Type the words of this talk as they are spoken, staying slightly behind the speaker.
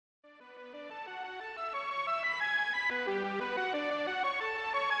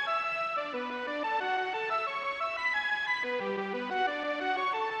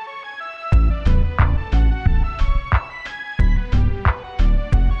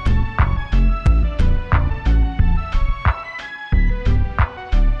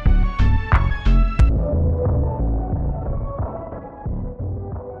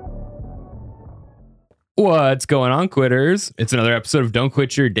What's going on, quitters? It's another episode of Don't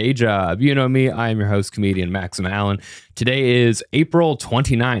Quit Your Day Job. You know me, I am your host, comedian Maxim Allen. Today is April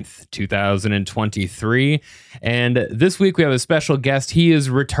 29th, 2023. And this week we have a special guest. He is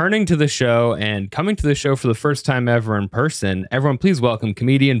returning to the show and coming to the show for the first time ever in person. Everyone, please welcome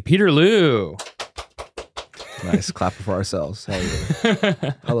comedian Peter Liu. Nice. Clapping for ourselves.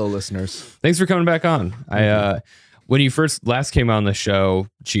 Hello, listeners. Thanks for coming back on. When you last came on the show,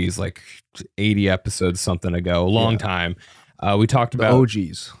 geez, like 80 episodes something ago, a long time. We talked about OG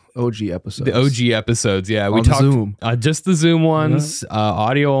episodes. The OG episodes, yeah. We on talked Zoom. Just the Zoom ones,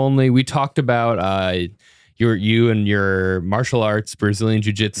 audio only. We talked about you and your martial arts, Brazilian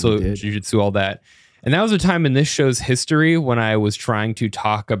jiu-jitsu, all that. And that was a time in this show's history when I was trying to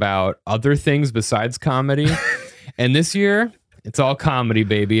talk about other things besides comedy. And this year, it's all comedy,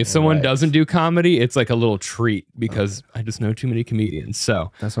 baby. If someone doesn't do comedy, it's like a little treat because I just know too many comedians.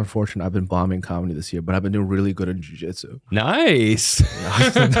 So that's unfortunate. I've been bombing comedy this year, but I've been doing really good in jiu-jitsu. Nice.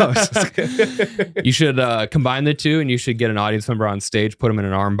 No, you should combine the two, and you should get an audience member on stage, put them in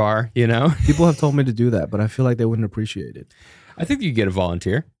an arm bar, you know? People have told me to do that, but I feel like they wouldn't appreciate it. I think you get a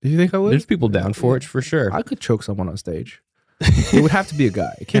volunteer. Do you think I would? There's people down for it, for sure. I could choke someone on stage. It would have to be a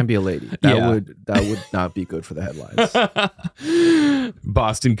guy. It can't be a lady. That would not be good for the headlines.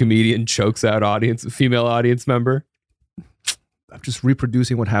 Boston comedian chokes out female audience member. I'm just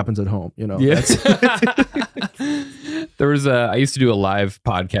reproducing what happens at home, you know. Yeah. I used to do a live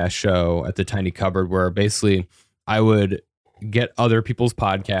podcast show at the Tiny Cupboard where basically I would get other people's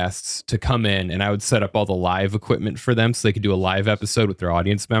podcasts to come in and I would set up all the live equipment for them so they could do a live episode with their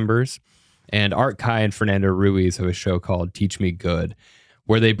audience members. And Art Kai and Fernando Ruiz have a show called Teach Me Good,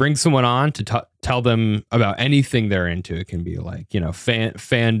 where they bring someone on to tell them about anything they're into. It can be like, you know,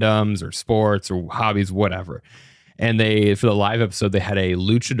 fandoms or sports or hobbies, whatever. And for the live episode, they had a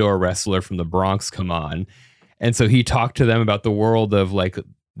luchador wrestler from the Bronx come on. And so he talked to them about the world of like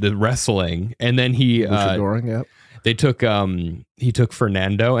the wrestling. And then he took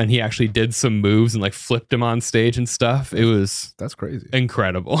Fernando and he actually did some moves and like flipped him on stage and stuff. That's crazy.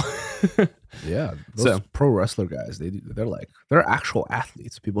 Incredible. Yeah. Those pro wrestler guys, they're actual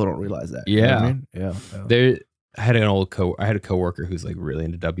athletes. People don't realize that. Yeah. You know what I mean? Yeah. I had a coworker who's like really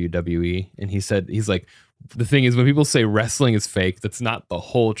into WWE, and he's like, the thing is when people say wrestling is fake, that's not the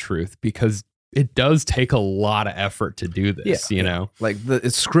whole truth because it does take a lot of effort to do this, you know? Like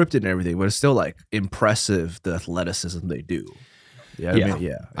it's scripted and everything, but it's still like impressive the athleticism they do.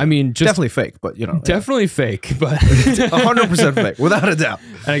 Yeah. I mean, just definitely fake, but you know. Definitely fake, but 100% fake, without a doubt.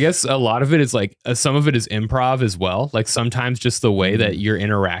 And I guess a lot of it is like, some of it is improv as well. Like sometimes just the way that you're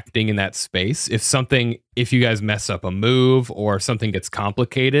interacting in that space. If you guys mess up a move or something gets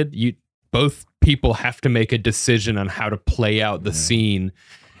complicated, both people have to make a decision on how to play out the scene.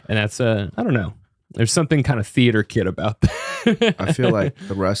 And that's, I don't know. There's something kind of theater kid about that. I feel like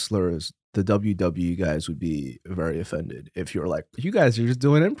the WWE guys would be very offended if you're like, you guys are just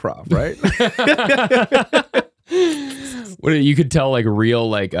doing improv, right? What you could tell like real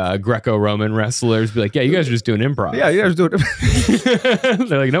like Greco-Roman wrestlers be like, yeah, you guys are just doing improv. Yeah, you guys are doing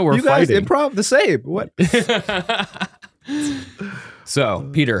They're like, no, we're fighting. You guys improv the same. What? So,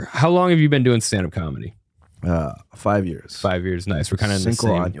 Peter, how long have you been doing stand-up comedy? 5 years. 5 years. Nice. We're kind of in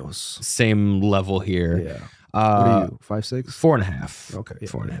the same level here. Yeah. What are you? 5, 6? 4.5. Okay. Yeah,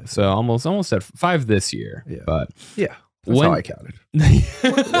 4.5. So almost at 5 this year. Yeah. But yeah. That's how I counted.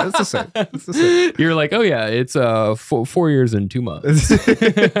 It's the same. You're like, oh yeah, it's 4 years and 2 months.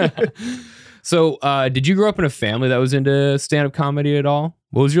 So did you grow up in a family that was into stand-up comedy at all?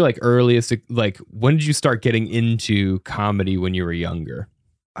 What was your like earliest, like when did you start getting into comedy when you were younger?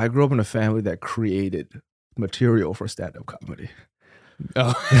 I grew up in a family that created material for stand-up comedy.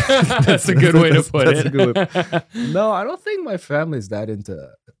 Oh, that's a good way to put it. No, I don't think my family's that into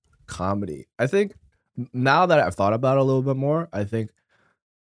comedy. I think now that I've thought about it a little bit more, I think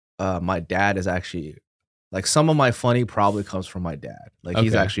my dad is actually like some of my funny probably comes from my dad. Like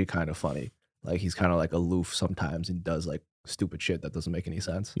he's actually kind of funny. Like he's kind of like aloof sometimes and does like stupid shit that doesn't make any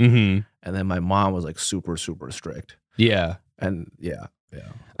sense. Mm-hmm. And then my mom was like super, super strict. Yeah. And yeah.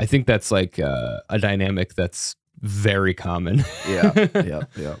 I think that's like a dynamic that's very common. Yeah.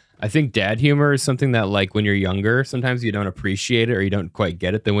 I think dad humor is something that like when you're younger, sometimes you don't appreciate it or you don't quite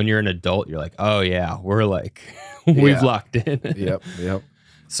get it. Then when you're an adult, you're like, oh yeah, we're like, we've locked in. Yep.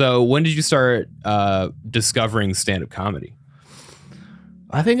 So when did you start discovering stand-up comedy?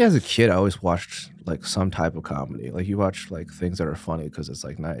 I think as a kid, I always watched like some type of comedy. Like you watch like things that are funny because it's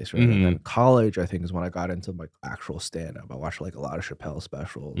like nice, right? Mm-hmm. And then college, I think, is when I got into like actual stand-up. I watched like a lot of Chappelle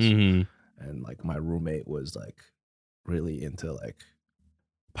specials, and like my roommate was like really into like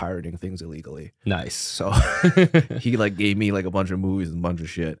pirating things illegally. Nice. So he like gave me like a bunch of movies and a bunch of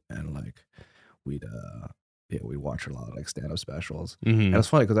shit, and like we'd we watch a lot of like stand-up specials. And it's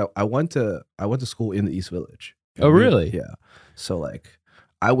funny because I went to school in the East Village. Oh, really? Yeah. So like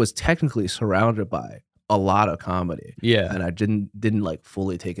I was technically surrounded by a lot of comedy. Yeah. And I didn't like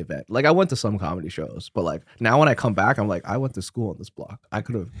fully take advantage. Like I went to some comedy shows, but like now when I come back, I'm like, I went to school on this block. I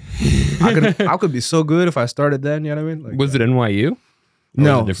could be so good if I started then, you know what I mean? Like, was it NYU? Or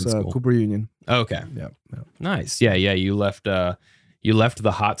no, was it a different school? Cooper Union. Okay. Yeah. Nice. Yeah. You left the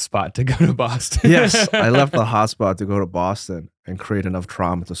hot spot to go to Boston. Yes, I left the hot spot to go to Boston and create enough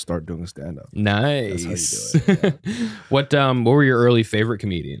trauma to start doing stand-up. Nice. That's how you do it. Yeah. What were your early favorite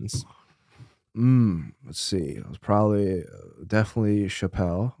comedians? Let's see. It was probably definitely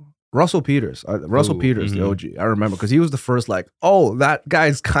Chappelle. Russell Peters. Russell Peters, the OG. I remember because he was the first like, oh, that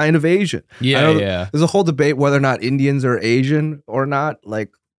guy's kind of Asian. Yeah. There's a whole debate whether or not Indians are Asian or not. Like,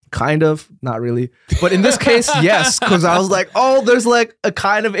 kind of, not really. But in this case, yes, because I was like, oh, there's like a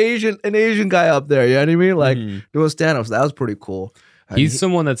kind of an Asian guy up there. You know what I mean? Like doing stand-ups. That was pretty cool. He's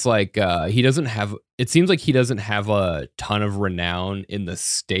someone that's like, it seems like he doesn't have a ton of renown in the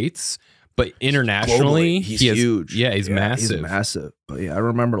States, but internationally, he's huge. Yeah, he's massive. He's massive. But yeah, I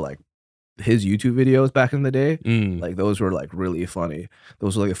remember like his YouTube videos back in the day. Like those were like really funny.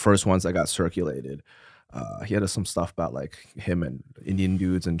 Those were like the first ones that got circulated. He had some stuff about like him and Indian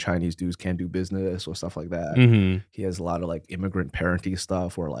dudes and Chinese dudes can't do business or stuff like that. He has a lot of like immigrant parenting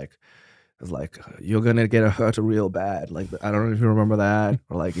stuff where like it's like you're gonna get hurt real bad. Like I don't know if you remember that,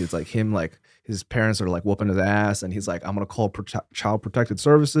 or like it's like him like his parents are like whooping his ass and he's like I'm gonna call Child Protective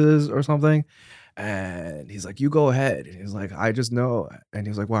Services or something. And he's like, you go ahead. And he's like, I just know. And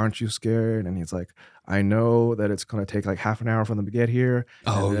he's like, why aren't you scared? And he's like, I know that it's going to take like half an hour for them to get here.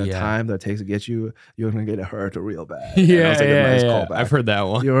 Oh, and the yeah. time that it takes to get you, you're going to get hurt real bad. Yeah, like nice callback. I've heard that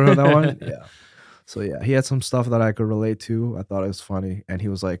one. You ever heard that one? Yeah. So yeah, he had some stuff that I could relate to. I thought it was funny. And he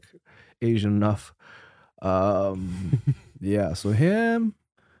was like Asian enough. Yeah, so him.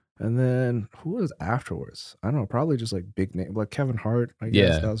 And then who was afterwards? I don't know, probably just like big name, like Kevin Hart. I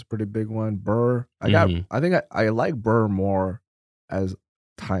guess that was a pretty big one. Burr. I think I like Burr more as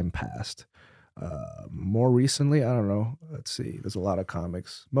time passed. More recently, I don't know. Let's see. There's a lot of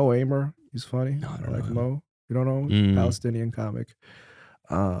comics. Mo Amer, he's funny. No, I don't like know. Mo. You don't know? Palestinian comic.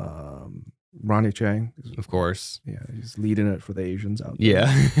 Ronnie Chang. Of course. Yeah, he's leading it for the Asians out there.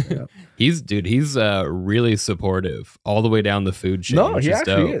 Yeah. He's really supportive all the way down the food chain. No, he is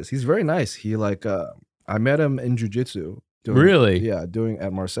actually dope. is. He's very nice. He like I met him in jiu-jitsu. Really? Yeah, doing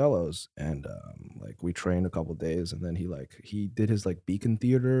at Marcelo's, and like we trained a couple days, and then he did his like Beacon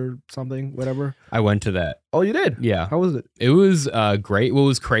Theater something, whatever. I went to that. Oh, you did? Yeah. How was it? It was great. What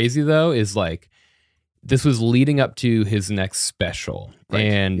was crazy though is like this was leading up to his next special. Right.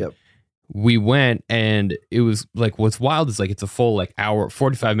 And we went, and it was like what's wild is like it's a full like hour,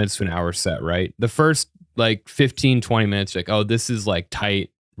 45 minutes to an hour set, right? The first like 15, 20 minutes, like, oh, this is like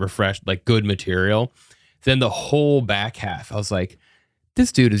tight, refreshed, like good material. Then the whole back half, I was like,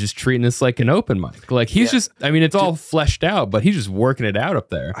 this dude is just treating this like an open mic. Like he's just, I mean, it's all fleshed out, but he's just working it out up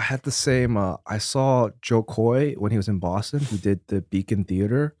there. I had the same, I saw Joe Coy when he was in Boston. He did the Beacon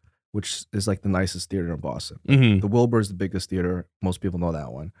Theater, which is like the nicest theater in Boston. The Wilbur is the biggest theater. Most people know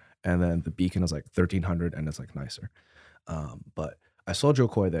that one. And then the Beacon is like 1,300 and it's like nicer. But I saw Joe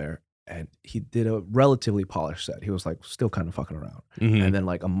Coy there and he did a relatively polished set. He was like still kind of fucking around. And then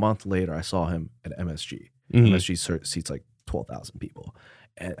like a month later, I saw him at MSG. MSG seats like 12,000 people.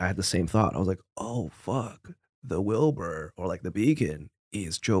 And I had the same thought. I was like, oh, fuck. The Wilbur or like the Beacon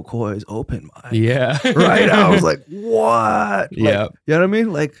is Joe Coy's open mic. Yeah. Right? I was like, what? Like, Yeah. You know what I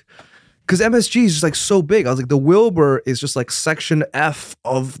mean? Like, because MSG is just like so big. I was like, the Wilbur is just like section F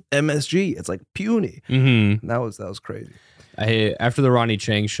of MSG. It's like puny. And that was crazy. After the Ronnie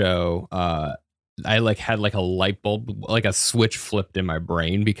Chang show, I like had like a light bulb, like a switch flipped in my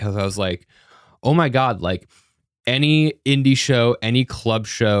brain because I was like, oh my God, like any indie show, any club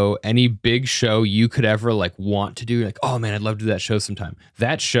show, any big show you could ever like want to do, like, oh man, I'd love to do that show sometime.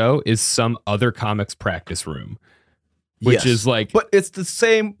 That show is some other comics practice room. Which is like, but it's the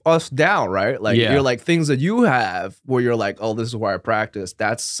same us down, right? Like you're like things that you have where you're like, oh, this is where I practice.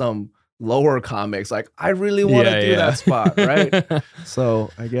 That's some lower comics. Like I really want to do that spot, right?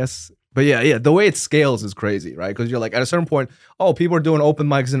 So I guess, but yeah, the way it scales is crazy, right? Because you're like at a certain point, oh, people are doing open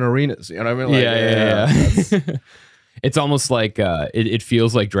mics in arenas. You know what I mean? Like, It's almost like it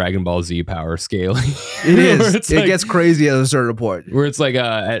feels like Dragon Ball Z power scaling. It is. It like, gets crazy at a certain point. where it's like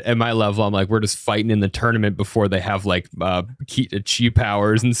at my level, I'm like, we're just fighting in the tournament before they have like chi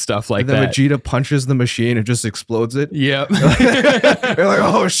powers and stuff like And then that. Vegeta punches the machine and just explodes it. Yep. You're like,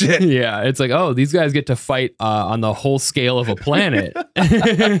 oh shit. Yeah, it's like, oh, these guys get to fight on the whole scale of a planet.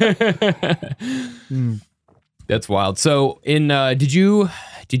 That's wild. So, did you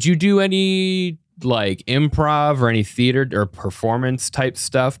do any like improv or any theater or performance type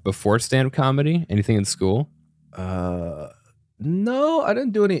stuff before stand-up comedy? Anything in school? No, I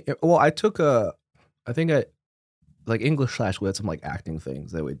didn't do any. Well, I took like English / we had some like acting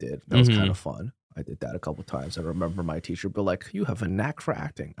things that we did. That was kind of fun. I did that a couple times. I remember my teacher be like, "You have a knack for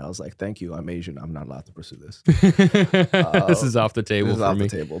acting." I was like, "Thank you. I'm Asian. I'm not allowed to pursue this." This is off the table This is for off me.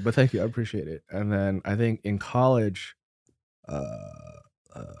 the table, but thank you. I appreciate it. And then I think in college,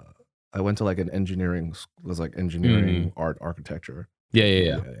 I went to like an engineering. It was like engineering, art, architecture.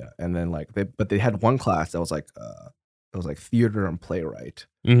 Yeah. And then like they had one class that was like it was like theater and playwright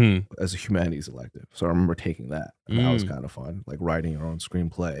as a humanities elective. So I remember taking that, and that was kind of fun. Like writing your own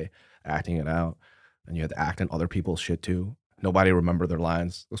screenplay, acting it out, and you had to act in other people's shit too. Nobody remembered their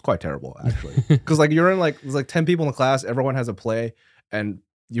lines. It was quite terrible actually, because like you're in like there's like 10 people in the class. Everyone has a play, and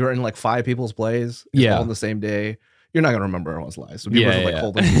you're in like 5 people's plays. All on the same day. You're not gonna remember everyone's lines. So people are like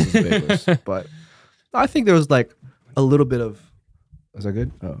holding pieces of papers. But I think there was like a little bit of. Is that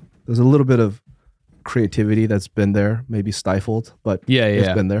good? Oh, there's a little bit of creativity that's been there, maybe stifled, but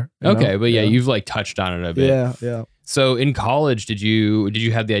it's been there. Okay, but you've like touched on it a bit. Yeah. So in college, did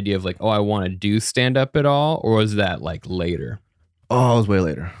you have the idea of like, oh, I want to do stand up at all, or was that like later? Oh, it was way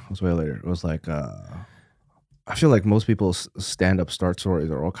later. It was like I feel like most people's stand-up start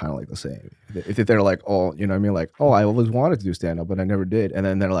stories are all kind of like the same. If they're like, oh, you know what I mean? Like, oh, I always wanted to do stand-up, but I never did. And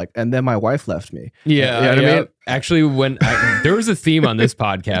then they're like, and then my wife left me. Yeah. You know what I mean? Actually, there was a theme on this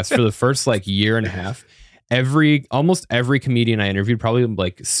podcast for the first like year and a half. Almost every comedian I interviewed, probably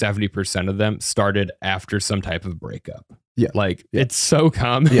like 70% of them started after some type of breakup. Yeah. Like it's so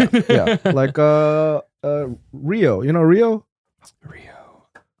common. Yeah. Like Rio. You know Rio?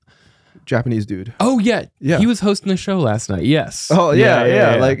 Japanese dude. Oh yeah. He was hosting the show last night. Yes. Oh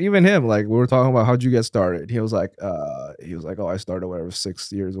yeah. Like even him, like we were talking about how'd you get started. He was like, oh, I started whatever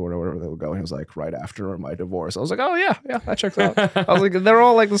 6 years or whatever they would go. And he was like, right after my divorce. I was like, oh yeah, that checks out. I was like, they're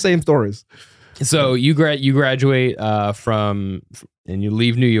all like the same stories. So you graduate from and you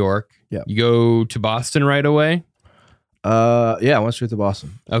leave New York. Yeah. You go to Boston right away. I went straight to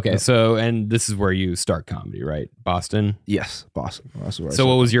Boston. Okay, so and this is where you start comedy, right? Boston. Yes, Boston. So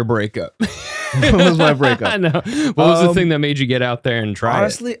what was your breakup? What was my breakup? No. What was the thing that made you get out there and try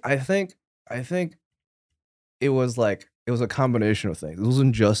honestly, I think it was a combination of things. It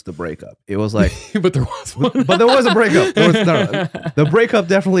wasn't just the breakup. It was like, but there was one. But there was a breakup. The breakup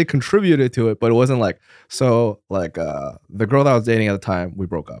definitely contributed to it, but it wasn't like so. Like the girl that I was dating at the time, we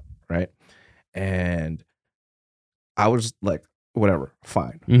broke up, right? And I was like, whatever,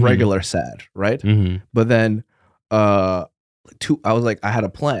 fine, regular sad, right? But then, I was like, I had a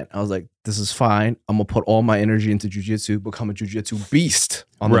plan. I was like, this is fine. I'm gonna put all my energy into jujitsu, become a jujitsu beast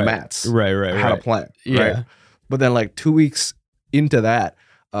on the mats. Right. I had a plan, right? But then, like 2 weeks into that,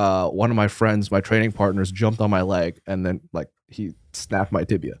 one of my friends, my training partners, jumped on my leg, and then like he snapped my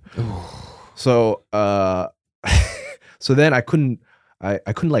tibia. So, so then I couldn't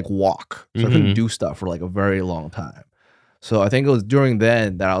like walk, so I couldn't do stuff for like a very long time. So I think it was during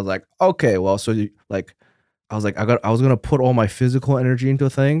then that I was like, okay, well, so I was gonna put all my physical energy into a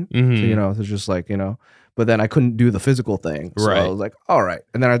thing, so, you know, it's just like, you know, but then I couldn't do the physical thing, so I was like, all right,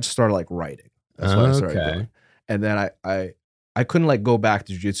 and then I just started like writing. That's what I started doing, and then I couldn't like go back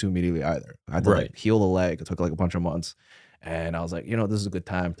to jiu-jitsu immediately either. I had to like heal the leg. It took like a bunch of months, and I was like, you know, this is a good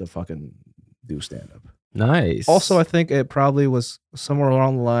time to fucking do stand up. Nice. Also, I think it probably was somewhere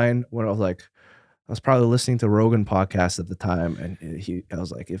along the line when I was probably listening to Rogan podcast at the time, and I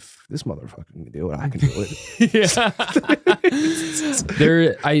was like, if this motherfucker can do it, I can do it.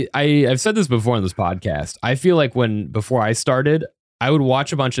 I've said this before on this podcast. I feel like before I started, I would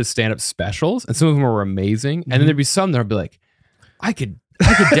watch a bunch of stand-up specials, and some of them were amazing, and then there'd be some that I'd be like, I could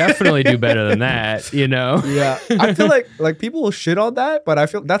definitely do better than that, you know? Yeah. I feel like people will shit on that, but I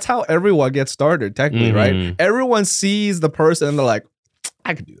feel that's how everyone gets started, technically, right? Everyone sees the person and they're like,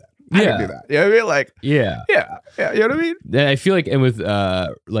 I could do that. I can do that. You know what I mean? Like, yeah. You know what I mean? And I feel like, and with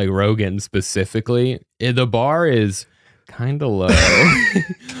like Rogan specifically, the bar is kind of low.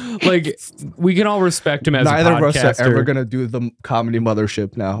 Like, we can all respect him as neither a podcaster. of us are ever gonna do the comedy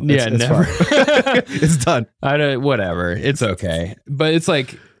mothership now. It's never. It's done. Whatever. It's okay. But it's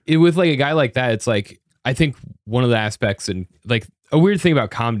like with like a guy like that, it's like I think one of the aspects, and like a weird thing about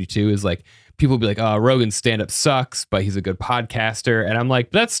comedy too is like people be like, oh, Rogan's stand-up sucks, but he's a good podcaster. And I'm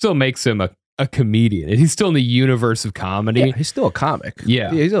like, that still makes him a comedian. And he's still in the universe of comedy. Yeah, he's still a comic. Yeah.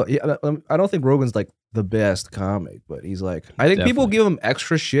 I don't think Rogan's like the best comic, but he's like, I think people give him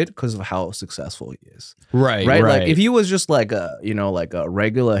extra shit because of how successful he is. Right. Like if he was just like a, like a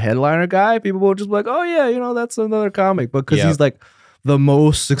regular headliner guy, people would just be like, oh yeah, that's another comic. But because he's like the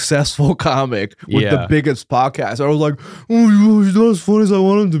most successful comic with the biggest podcast, I was like, oh, he's not as funny as I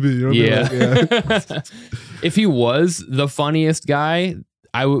want him to be. Yeah. If he was the funniest guy,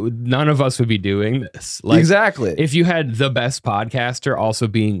 none of us would be doing this. Like, exactly. If you had the best podcaster also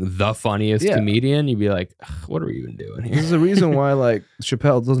being the funniest comedian, you'd be like, what are we even doing here? There's a reason why like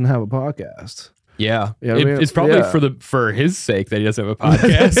Chappelle doesn't have a podcast. Yeah, it's probably for his sake that he doesn't have a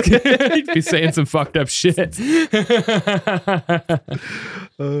podcast. He'd be saying some fucked up shit.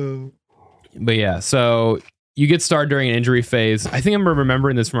 But yeah, so you get started during an injury phase. I think I'm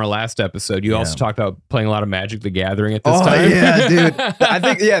remembering this from our last episode. You also talked about playing a lot of Magic the Gathering at this time. Oh yeah, dude. I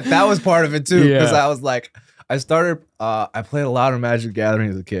think that was part of it too. Because I was like, I played a lot of Magic the Gathering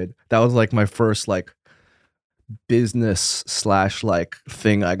as a kid. That was like my first like business / like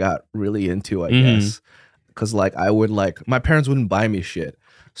thing I got really into, I guess. Because like I would like, my parents wouldn't buy me shit.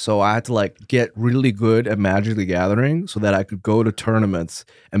 So I had to like get really good at Magic the Gathering so that I could go to tournaments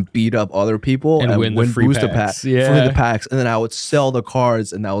and beat up other people and win booster packs. The packs, and then I would sell the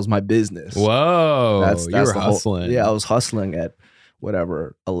cards, and that was my business. Whoa, that's you were hustling. I was hustling at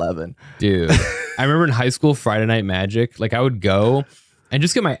whatever 11. Dude, I remember in high school Friday Night Magic, like I would go and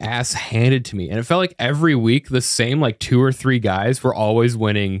just get my ass handed to me. And it felt like every week the same like 2 or 3 guys were always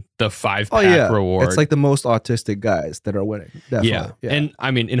winning the 5-pack reward. It's like the most autistic guys that are winning. Definitely. Yeah. And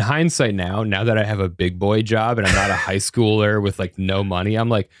I mean, in hindsight now that I have a big boy job and I'm not a high schooler with like no money, I'm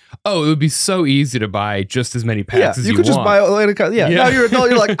like, oh, it would be so easy to buy just as many packs as you could want. Just buy now you're an adult,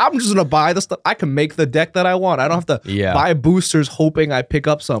 you're like, I'm just gonna buy the stuff. I can make the deck that I want. I don't have to buy boosters hoping I pick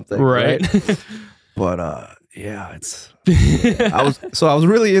up something. Right. But it's I was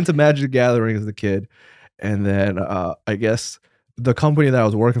really into Magic the Gathering as a kid, and then I guess the company that I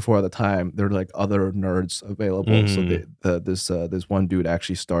was working for at the time, there were like other nerds available. So this one dude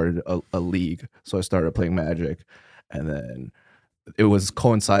actually started a league, so I started playing Magic, and then it was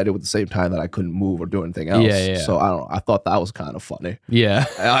coincided with the same time that I couldn't move or do anything else. So I don't know. I thought that was kind of funny. Yeah,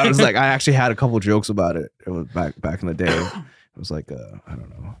 I was like, I actually had a couple jokes about it. It was back in the day. It was like I don't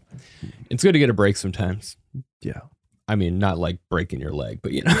know. It's good to get a break sometimes. Yeah. I mean, not like breaking your leg,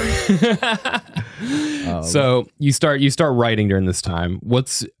 but you know. So you start writing during this time. Do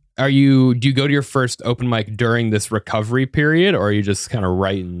you go to your first open mic during this recovery period, or are you just kind of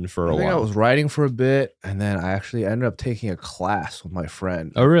writing for a while? I was writing for a bit, and then I actually ended up taking a class with my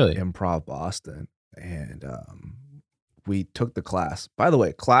friend. Oh, really? Improv Boston. And we took the class. By the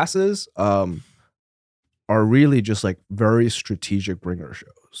way, classes are really just like very strategic bringer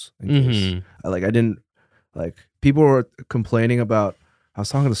shows. People were complaining about, I was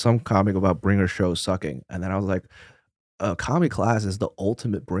talking to some comic about bringer shows sucking, and then I was like, a comedy class is the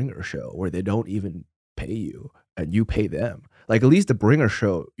ultimate bringer show where they don't even pay you and you pay them. Like at least the bringer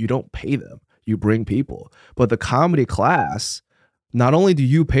show, you don't pay them, you bring people. But the comedy class, not only do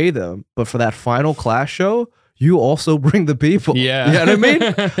you pay them, but for that final class show, you also bring the people. Yeah. You know what I mean?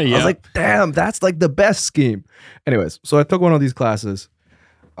 I was like, damn, that's like the best scheme. Anyways, so I took one of these classes.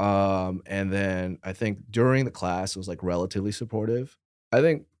 And then I think during the class, it was like relatively supportive. I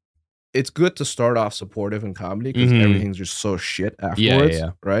think it's good to start off supportive in comedy because everything's just so shit afterwards.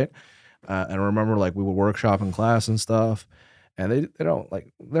 Right. And I remember like we would workshop in class and stuff, and they don't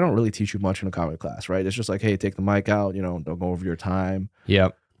really teach you much in a comedy class. Right. It's just like, hey, take the mic out, don't go over your time.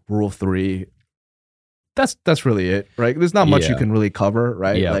 Yep. Rule 3. That's really it. Right. There's not much you can really cover.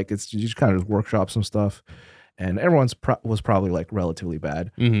 Right. Yep. Like you just kind of workshop some stuff. And everyone's was probably like relatively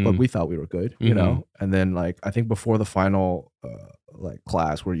bad, but we thought we were good, you know? And then like, I think before the final like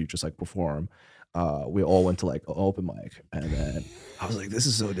class where you just like perform, we all went to like an open mic. And then I was like, this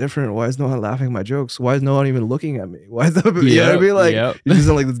is so different. Why is no one laughing at my jokes? Why is no one even looking at me? Why is that? You know what I mean? Like you're just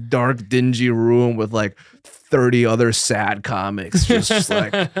in like this dark, dingy room with like 30 other sad comics. Just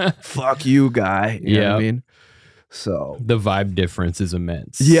like, fuck you, guy. You know what I mean? So the vibe difference is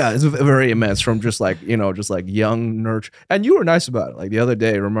immense. Yeah, it's very immense from just like, just like young nerd. And you were nice about it. Like the other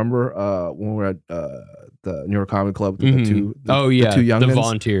day, remember when we were at the New York Comedy Club, the two young the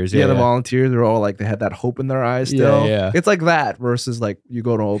volunteers. The volunteers, they're all like, they had that hope in their eyes still. Yeah. It's like that versus like you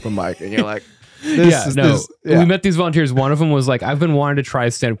go to an open mic and you're like, We met these volunteers. One of them was like, I've been wanting to try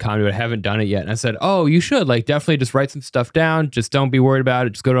stand-up comedy, but I haven't done it yet. And I said, oh, you should. Like, definitely just write some stuff down. Just don't be worried about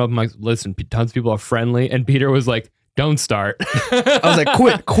it. Just go to open mics. Listen, tons of people are friendly. And Peter was like, don't start. I was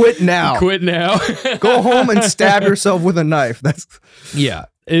like, quit now. Quit now. Go home and stab yourself with a knife. That's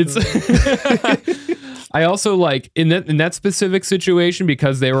it's I also like in that specific situation,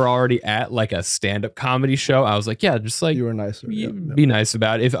 because they were already at like a stand-up comedy show, I was like, yeah, just like you were nicer. Be nice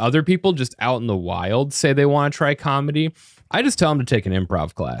about it. If other people just out in the wild say they want to try comedy, I just tell them to take an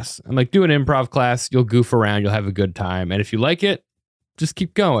improv class. I'm like, do an improv class, you'll goof around, you'll have a good time. And if you like it, just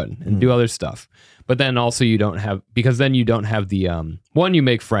keep going and do other stuff. But then also you don't have the one, you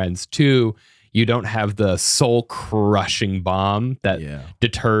make friends. Two, you don't have the soul crushing bomb that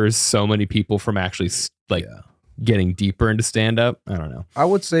deters so many people from actually getting deeper into stand up. I don't know. I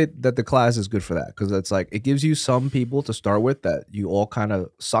would say that the class is good for that, because it's like it gives you some people to start with that you all kind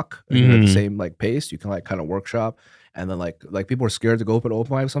of suck and you're at the same like pace. You can like kind of workshop. And then like people are scared to go open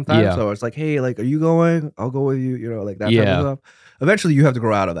mic sometimes. Yeah. So it's like, hey, like, are you going? I'll go with you. You know, like that type of stuff. Eventually, you have to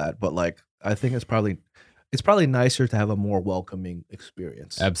grow out of that. But like, I think it's probably nicer to have a more welcoming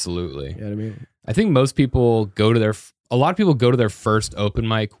experience. Absolutely. You know what I mean? I think most people a lot of people go to their first open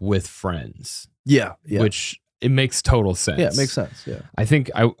mic with friends. Yeah. Which it makes total sense. Yeah, it makes sense. Yeah. I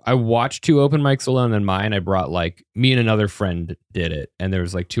think I watched 2 open mics alone, and mine I brought like me and another friend did it, and there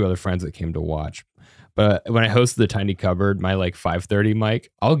was like 2 other friends that came to watch. But when I hosted the Tiny Cupboard, my like 5:30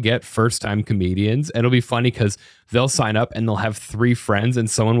 mic, I'll get first time comedians, and it'll be funny because they'll sign up and they'll have 3 friends, and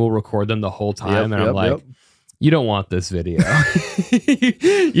someone will record them the whole time. I'm like, you don't want this video.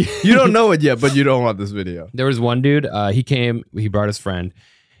 You don't know it yet, but you don't want this video. There was one dude, he brought his friend.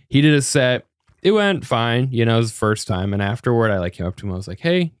 He did a set. It went fine. You know, it was the first time. And afterward, I like came up to him. I was like,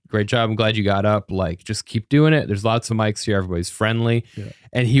 hey, great job. I'm glad you got up. Like, just keep doing it. There's lots of mics here. Everybody's friendly. Yeah.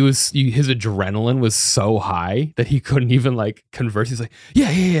 And his adrenaline was so high that he couldn't even like converse. He's like,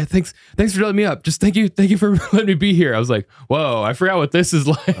 yeah. Thanks for letting me up. Just thank you for letting me be here. I was like, whoa, I forgot what this is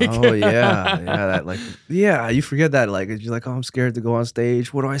like. Oh yeah. That like, yeah, you forget that. Like, you're like, oh, I'm scared to go on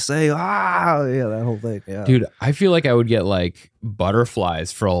stage. What do I say? That whole thing. Yeah. Dude, I feel like I would get like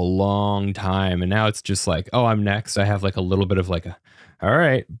butterflies for a long time. And now it's just like, oh, I'm next. I have like a little bit of like all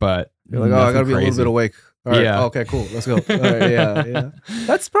right, but you're like, oh, I gotta be a little bit awake. All right, yeah. Okay, cool. Let's go. All right, yeah.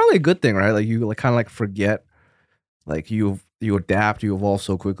 That's probably a good thing, right? Like you like kind of like forget, like you adapt, you evolve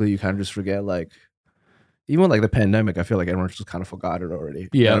so quickly. You kind of just forget, like even with like the pandemic, I feel like everyone just kind of forgot it already.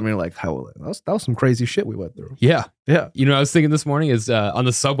 Yeah, you know what I mean, like how that was some crazy shit we went through. Yeah. You know, I was thinking this morning is on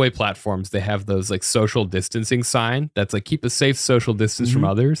the subway platforms they have those like social distancing sign that's like keep a safe social distance from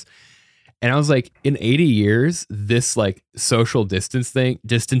others. And I was like, in 80 years, this like social distancing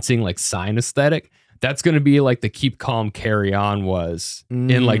like sign aesthetic, that's going to be like the keep calm, carry on was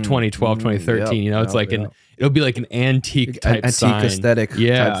in like 2012, 2013. You know, it's like it'll be like an antique type sign. Aesthetic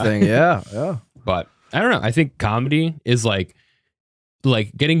type thing. Yeah. But I don't know. I think comedy is like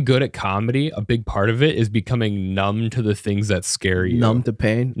getting good at comedy. A big part of it is becoming numb to the things that scare you. Numb to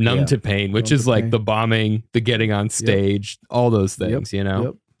pain, which is like the bombing, the getting on stage, all those things, you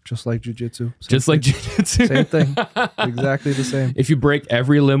know? Just like jujitsu. Same thing. Exactly the same. If you break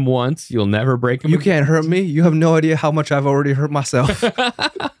every limb once, you'll never break them. You can't hurt me. You have no idea how much I've already hurt myself. No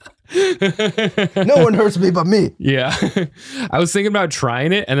one hurts me but me. Yeah. I was thinking about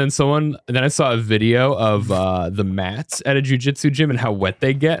trying it, and then I saw a video of the mats at a jujitsu gym and how wet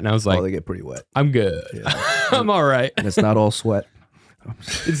they get, and I was like, they get pretty wet. I'm good. Yeah. I'm all right. And it's not all sweat.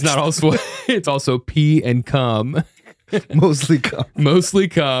 It's not all sweat. It's also pee and cum. Mostly cum. No,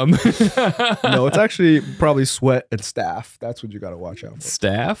 it's actually probably sweat and staph. That's what you got to watch out for.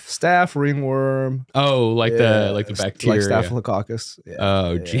 Staph, ringworm. Oh, like the bacteria, like staphylococcus. Yeah,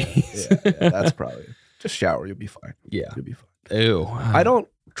 oh, jeez. Yeah, that's probably just shower. You'll be fine. Yeah, you'll be fine. Ew. I don't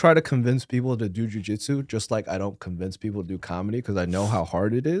try to convince people to do jujitsu, just like I don't convince people to do comedy because I know how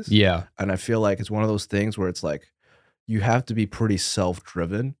hard it is. Yeah, and I feel like it's one of those things where it's like you have to be pretty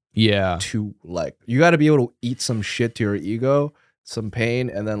self-driven. Yeah. To like, you got to be able to eat some shit to your ego, some pain,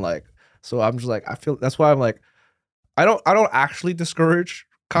 and then like, so I'm just like, I feel that's why I'm like, I don't actually discourage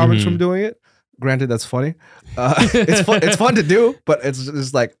comics from doing it. Granted, that's funny. It's fun to do, but it's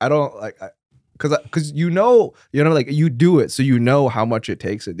just like I don't like because you know like you do it, so you know how much it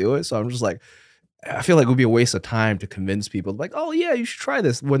takes to do it. So I'm just like, I feel like it would be a waste of time to convince people like, oh yeah, you should try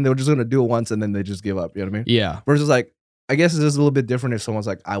this when they're just gonna do it once and then they just give up. You know what I mean? Yeah. Versus like, I guess it's just a little bit different if someone's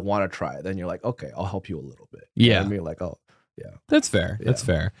like, I want to try it. Then you're like, okay, I'll help you a little bit. You know what I mean? Like, oh, yeah. That's fair. Yeah. That's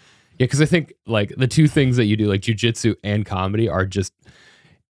fair. Yeah, because I think like the two things that you do, like jujitsu and comedy, are just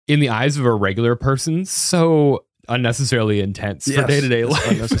in the eyes of a regular person so unnecessarily intense for day-to-day it's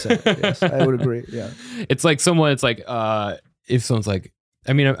life. unnecessary. Yes, I would agree. Yeah. It's like if someone's like,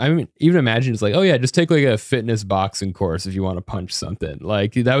 I mean, even imagine it's like, oh yeah, just take like a fitness boxing course if you want to punch something.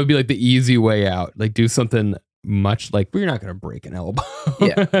 Like that would be like the easy way out. Like do something much like, but you're not going to break an elbow.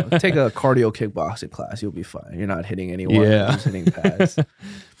 Yeah. Take a cardio kickboxing class. You'll be fine. You're not hitting anyone. Yeah. You're just hitting pads.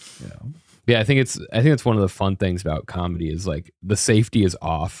 Yeah. I think it's one of the fun things about comedy is like the safety is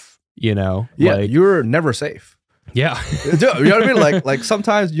off, you know? Yeah. Like, you're never safe. Yeah. You know what I mean? Like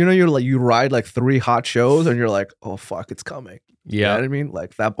sometimes, you know, you ride like 3 hot shows and you're like, oh fuck, it's coming. Yeah. You know what I mean?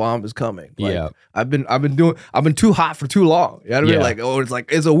 Like that bomb is coming. Like, yeah. I've been too hot for too long. You know what I mean? Like, oh,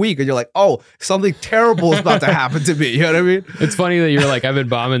 it's a week and you're like, oh, something terrible is about to happen to me. You know what I mean? It's funny that you're like, I've been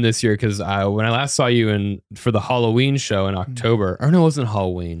bombing this year because when I last saw you for the Halloween show in October, or no, it wasn't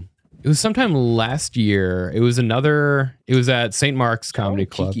Halloween. It was sometime last year. It was at St. Mark's Comedy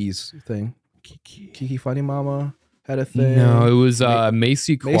Club. Kiki's thing. Kiki Funny Mama had a thing. No, it was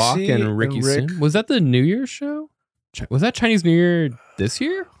Macy Kwok and Ricky Rick. Sim. Was that the New Year's show? Was that Chinese New Year this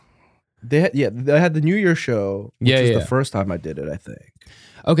year? They had the New Year show, which was the first time I did it, I think.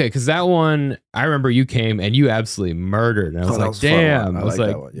 Okay, because that one, I remember you came and you absolutely murdered. And I was like, damn. I was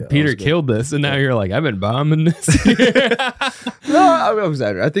like, Peter killed this. And now you're like, I've been bombing this year. No, I'm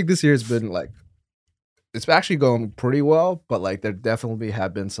exaggerating. I think this year's been like, it's actually going pretty well, but like there definitely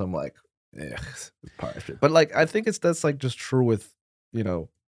have been some like, but like I think that's like just true with, you know,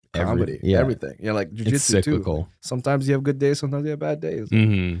 comedy, everything. You know, like jiu-jitsu too. Sometimes you have good days, sometimes you have bad days.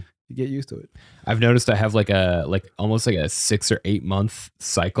 You get used to it. I've noticed I have like almost like a 6 or 8 month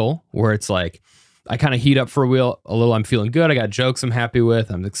cycle where it's like I kind of heat up for a little. I'm feeling good. I got jokes I'm happy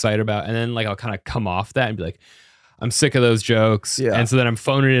with. I'm excited about, and then like I'll kind of come off that and be like, I'm sick of those jokes. Yeah. And so then I'm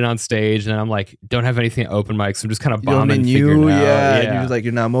phoning it on stage and then I'm like, don't have anything at open mics. I'm just kind of bombing, figuring it out. And you're like,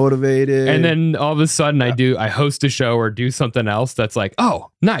 you're not motivated. And then all of a sudden I host a show or do something else that's like,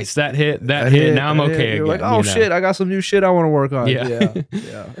 oh, nice. That hit. Now I'm okay again. You're like, oh shit, I got some new shit I want to work on. Yeah.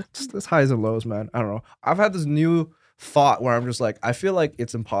 It's highs and lows, man. I don't know. I've had this new thought where I'm just like, I feel like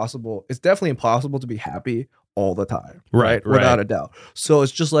it's impossible. It's definitely impossible to be happy all the time. Right. Without a doubt. So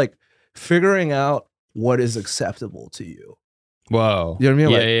it's just like figuring out what is acceptable to you. Whoa. You know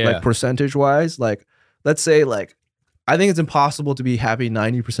what I mean? Like percentage wise, like let's say like I think it's impossible to be happy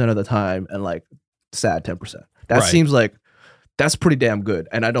 90% of the time and like sad 10%. That seems like that's pretty damn good.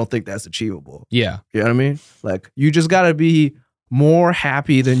 And I don't think that's achievable. Yeah. You know what I mean? Like you just gotta be more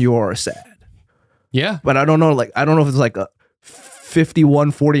happy than you are sad. Yeah. But I don't know if it's like a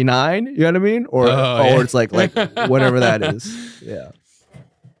 51-49, you know what I mean? Or it's like whatever that is. Yeah.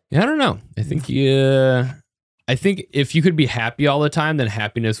 Yeah, I don't know. I think if you could be happy all the time, then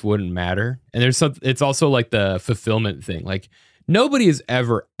happiness wouldn't matter. And it's also like the fulfillment thing. Like nobody is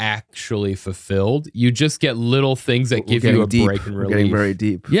ever actually fulfilled. You just get little things that give you a break and relief. We're getting very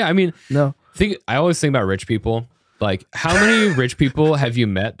deep. Yeah, I mean, I always think about rich people. Like, how many rich people have you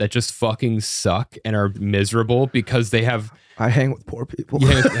met that just fucking suck and are miserable because they have... I hang with poor people.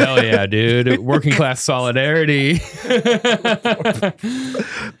 Yeah, hell yeah, dude. Working class solidarity.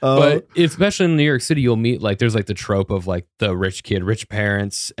 But especially in New York City, you'll meet like there's like the trope of like the rich kid, rich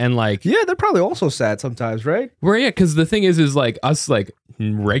parents, and like they're probably also sad sometimes, right? Because the thing is like us like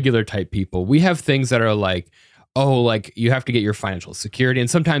regular type people, we have things that are like, oh, like you have to get your financial security,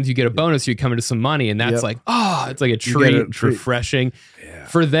 and sometimes you get a bonus, you come into some money, and that's like, oh, it's like a treat, it's refreshing. Yeah.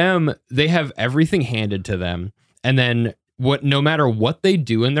 For them, they have everything handed to them, and then no matter what they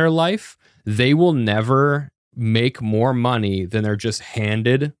do in their life, they will never make more money than they're just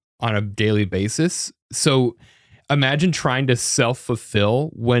handed on a daily basis. So imagine trying to self-fulfill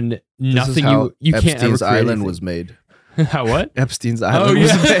when nothing you can't ever Epstein's Island was made. How what? Epstein's Island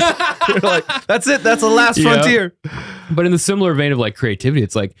was made. You're like, that's it. That's the last frontier. But in the similar vein of like creativity,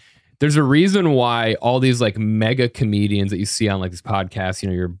 it's like there's a reason why all these like mega comedians that you see on like these podcasts, you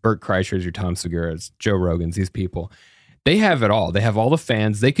know, your Bert Kreischer's, your Tom Segura's, Joe Rogan's, these people, they have it all. They have all the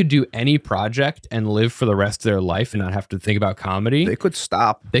fans. They could do any project and live for the rest of their life and not have to think about comedy. They could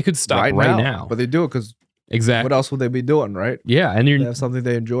stop. Right now. But they do it because exactly. What else would they be doing, right? Yeah, and they have something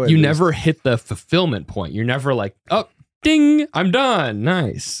they enjoy. You never hit the fulfillment point. You're never like, oh, ding, I'm done.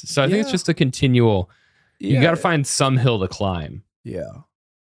 Nice. So I think it's just a continual. You got to find some hill to climb. Yeah.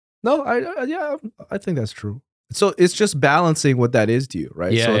 No, I think that's true. So it's just balancing what that is to you,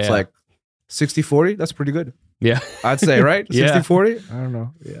 right? Yeah, so it's like 60-40. That's pretty good. Yeah. I'd say, right? 60-40? I don't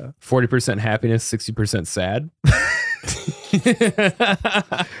know. Yeah. 40% happiness, 60% sad.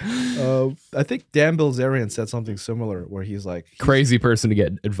 I think Dan Bilzerian said something similar where he's like crazy person to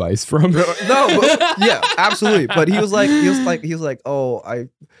get advice from. No, yeah, absolutely. But he was like, oh,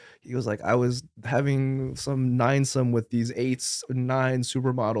 he was like, I was having some nine-some with these 8s, 9s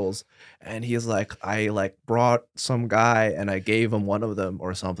supermodels, and he's like, I like brought some guy and I gave him one of them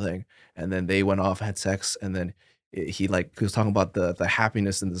or something, and then they went off, had sex, and then he was talking about the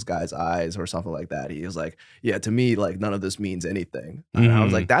happiness in this guy's eyes or something like that. He was like, yeah, to me, like none of this means anything. And I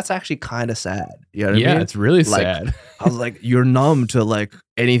was like, that's actually kind of sad. You know what I mean? Yeah, it's really like, sad. I was like, you're numb to like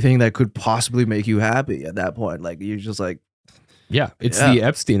anything that could possibly make you happy at that point. Like you're just like, yeah, it's the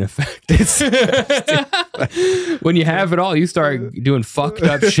Epstein effect. When you have it all, you start doing fucked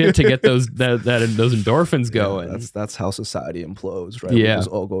up shit to get those endorphins going. That's how society implodes, right? Yeah, we just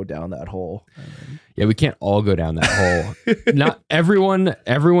all go down that hole. Yeah, we can't all go down that hole. Not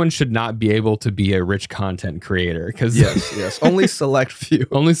everyone should not be able to be a rich content creator because yes, only select few.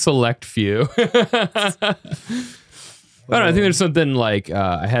 Only select few. I don't know, I think there's something like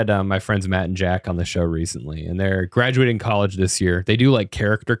I had my friends Matt and Jack on the show recently, and they're graduating college this year. They do like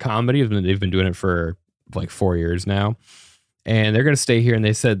character comedy, and they've been doing it for like 4 years now. And they're going to stay here. And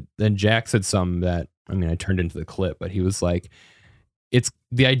they said, then Jack said something that, I mean, I turned into the clip, but he was like, it's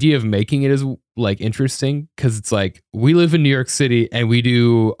the idea of making it is like interesting because it's like we live in New York City and we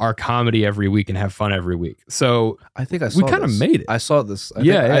do our comedy every week and have fun every week. So I think we kind of made it. I saw this. I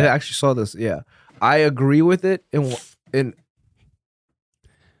actually saw this. Yeah, I agree with it. In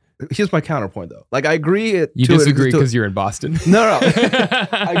here's my counterpoint though. Like I agree. You disagree because you're in Boston. No.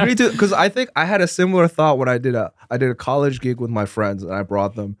 I agree to because I think I had a similar thought when I did a college gig with my friends and I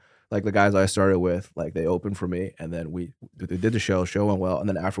brought them. Like the guys I started with, like they opened for me, and then they did the show went well, and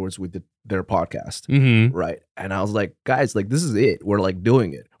then afterwards we did their podcast, right? And I was like, guys, like this is it. We're like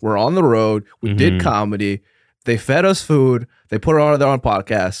doing it. We're on the road. We did comedy. They fed us food. They put it on their own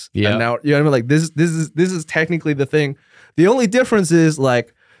podcast. Yeah. And now you know what I mean. Like this is technically the thing. The only difference is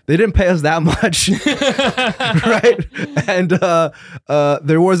like they didn't pay us that much, right? And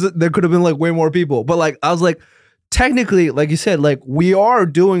there could have been like way more people, but like I was like. Technically, like you said, like we are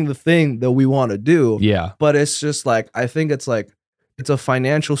doing the thing that we want to do. Yeah. But it's just like, I think it's like, it's a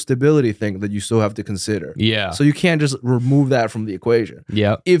financial stability thing that you still have to consider. Yeah. So you can't just remove that from the equation.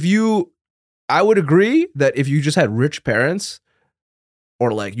 Yeah. I would agree that if you just had rich parents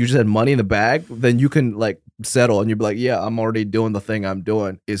or like you just had money in the bag, then you can like settle and you'd be like, yeah, I'm already doing the thing I'm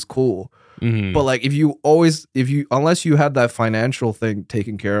doing is cool. But like unless you have that financial thing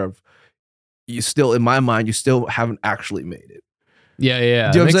taken care of, you still, in my mind, you still haven't actually made it. Yeah. Do you know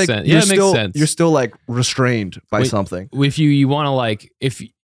what I'm saying? Sense. Yeah, it makes sense. You're still like restrained by something. If you want to like,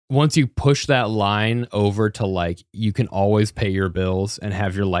 once you push that line over to like, you can always pay your bills and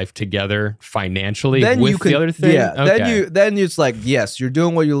have your life together financially then with the other thing. Yeah. Okay. Then it's like, yes, you're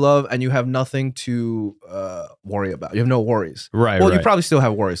doing what you love and you have nothing to worry about. You have no worries. Right. Well, you probably still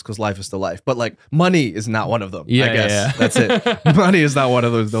have worries because life is still life, but like money is not one of them. Yeah. I guess that's it. Money is not one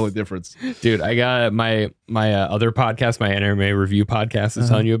of those. The only difference. Dude, I got my other podcast, my anime review podcast is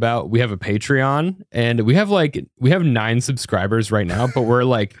telling you about. We have a Patreon and we have 9 subscribers right now, but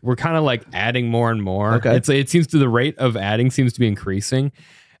we're kind of like adding more and more. Okay. It seems to the rate of adding seems to be increasing.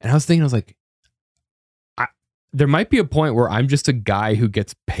 And I was like, there might be a point where I'm just a guy who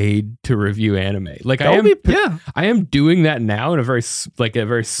gets paid to review anime. Like I am doing that now in a very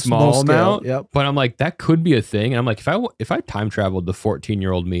small amount. Yep. But I'm like, that could be a thing. And I'm like, if I time traveled the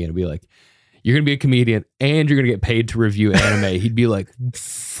 14-year-old me and be like, you're going to be a comedian and you're going to get paid to review anime. He'd be like,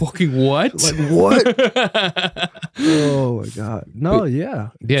 fucking what? Like, what? Oh my God. No, yeah.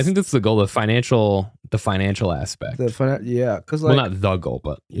 Yeah, I think that's the goal, the financial aspect. Because well, not the goal,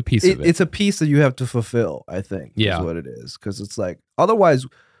 but a piece of it. It's a piece that you have to fulfill, I think, is what it is. Because it's like, otherwise,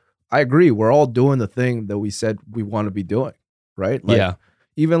 I agree. We're all doing the thing that we said we want to be doing, right? Like,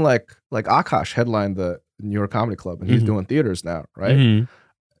 even like Akash headlined the New York Comedy Club and he's doing theaters now, right?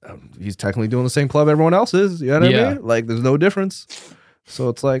 He's technically doing the same club everyone else is. You know what I mean? Like, there's no difference. So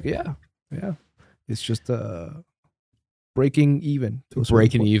it's like, yeah. It's just breaking even.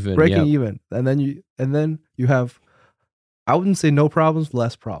 Breaking even. And then you have, I wouldn't say no problems,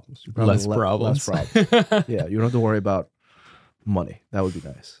 less problems. Less problems. Yeah, you don't have to worry about money. That would be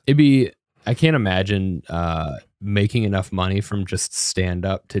nice. I can't imagine making enough money from just stand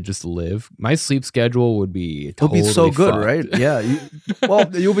up to just live. My sleep schedule would be totally so good, fucked. Right? Yeah.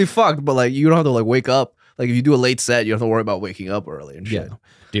 You'll be fucked, but like you don't have to like wake up. Like if you do a late set, you don't have to worry about waking up early and shit. Yeah.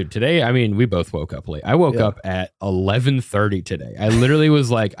 Dude, today, I mean, we both woke up late. I woke up at 11:30 today. I literally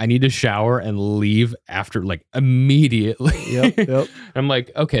was like, I need to shower and leave after like immediately. Yep. I'm like,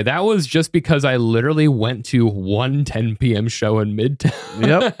 okay, that was just because I literally went to one 10 p.m. show in Midtown.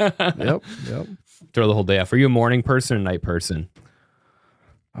 Yep. Throw the whole day off. Are you a morning person or night person?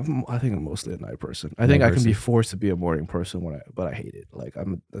 I think I'm mostly a night person. I Night think I can person. be forced to be a morning person but I hate it. Like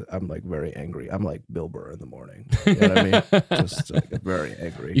I'm like very angry. I'm like Bill Burr in the morning. You know what I mean? Just like very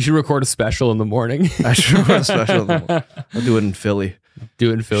angry. You should record a special in the morning. I should run a special. I'll do it in Philly.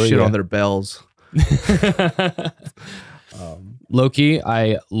 Do it in Philly. Shit yeah. on their bells. Loki,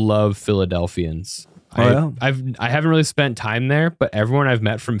 I love Philadelphians. Oh, yeah? I haven't really spent time there, but everyone I've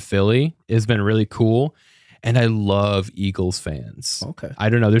met from Philly has been really cool. And I love Eagles fans. Okay. I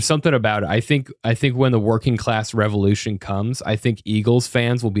don't know. There's something about it. I think when the working class revolution comes, I think Eagles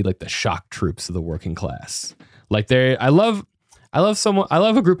fans will be like the shock troops of the working class. Like I love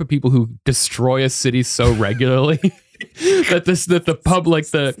a group of people who destroy a city so regularly that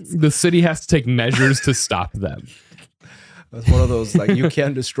the city has to take measures to stop them. That's one of those like you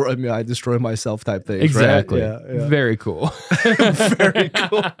can't destroy me, I destroy myself type things. Exactly. Right? Yeah. Very cool. Very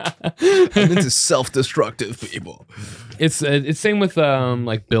cool. I'm into self-destructive people. It's same with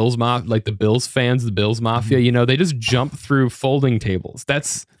like the Bills fans, the Bills Mafia. You know, they just jump through folding tables.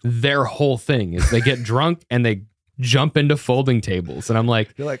 That's their whole thing. Is they get drunk and they jump into folding tables, and I'm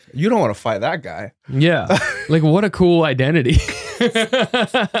like, You're like, you don't want to fight that guy. yeah, like what a cool identity.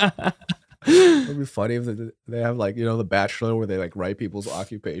 It would be funny if they have like, you know, The Bachelor where they like write people's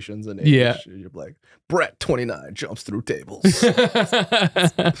occupations and age. Yeah. You're like, Brett 29 jumps through tables.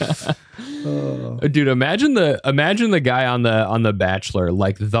 Dude, imagine the guy on the Bachelor,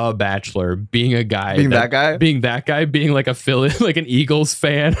 like The Bachelor, being a guy, Being that guy, being like a Philly, like an Eagles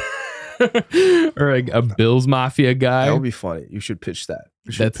fan, or like a Bills Mafia guy. that would be funny. You should pitch that.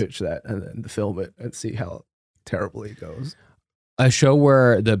 You should pitch that and then film it and see how terribly it goes. A show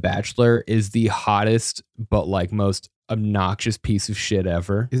where The Bachelor is the hottest but like most obnoxious piece of shit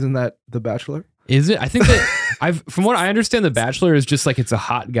ever. Isn't that The Bachelor? Is it? I think that from what I understand, The Bachelor is just like, it's a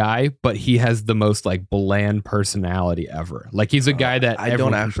hot guy, but he has the most like bland personality ever. Like he's a guy that I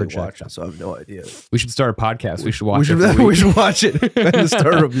don't actually watch it, so I have no idea. We should start a podcast. We should watch it. We should watch it and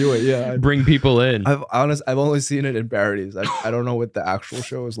start reviewing it. Yeah, bring people in. I've only seen it in parodies. I don't know what the actual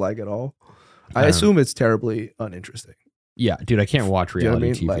show is like at all. I assume it's terribly uninteresting. Yeah, dude, I can't watch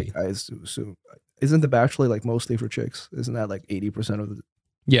reality TV. Like, I assume, isn't The Bachelor like mostly for chicks? Isn't that like 80% of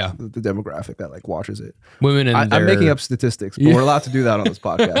the demographic that like watches it? Women and I'm making up statistics, but we're allowed to do that on this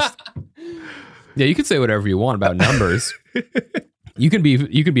podcast. Yeah, you can say whatever you want about numbers. You can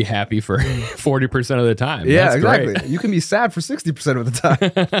be happy for 40% of the time. Yeah, that's exactly. Great. You can be sad for 60% of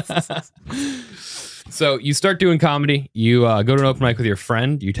the time. So you start doing comedy. You go to an open mic with your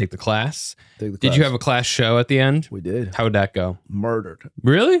friend. You take the class. Did you have a class show at the end? We did. How would that go? Murdered.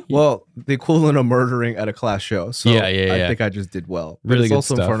 Really? Well, the equivalent of murdering at a class show. So yeah. I think I just did well. But Really it's good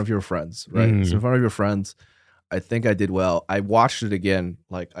also stuff. in front of your friends, right? It's in front of your friends. I think I did well. I watched it again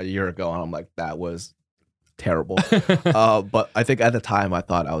like a year ago, and I'm like, that was terrible. But I think at the time I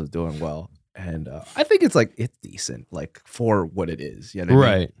thought I was doing well. And I think it's decent, like for what it is, you know what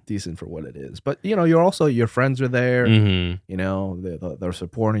I mean? Right. Decent for what it is. But you know, your friends are there, you know, they're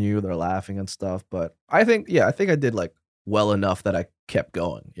supporting you, they're laughing and stuff. But I think I did like well enough that I kept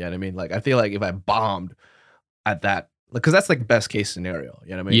going. You know what I mean? Like I feel like if I bombed at that, because that's like best case scenario.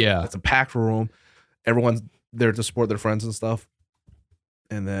 You know what I mean? Yeah. It's a packed room, everyone's there to support their friends and stuff.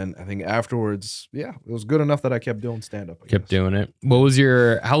 And then I think afterwards, it was good enough that I kept doing stand-up. Kept doing it.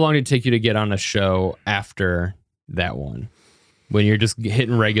 How long did it take you to get on a show after that one? When you're just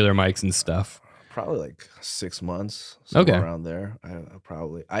hitting regular mics and stuff? Probably like 6 months. Okay. Around there. I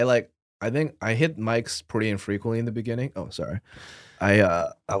think I hit mics pretty infrequently in the beginning. Oh, sorry. I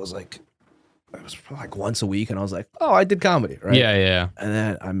was like once a week, and I was like, oh, I did comedy, right? Yeah. And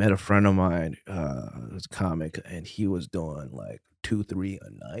then I met a friend of mine, who's a comic, and he was doing like 2-3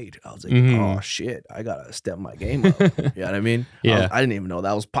 a night. I was like, oh shit, I gotta step my game up. You know what I mean? Yeah. I didn't even know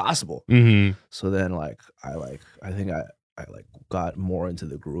that was possible. So then I think I got more into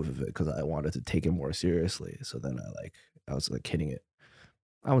the groove of it because I wanted to take it more seriously. So then I was like hitting it.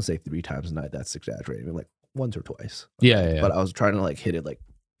 I would say 3 times a night. That's exaggerating. I mean, like once or twice. Yeah. But I was trying to like hit it like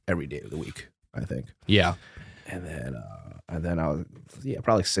every day of the week, I think. Yeah. And then I was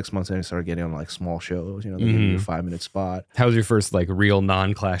probably 6 months in, I started getting on like small shows. You know, they give you a 5-minute spot. How was your first like real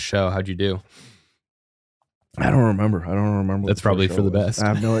non-class show? How'd you do? I don't remember. That's probably for the best. I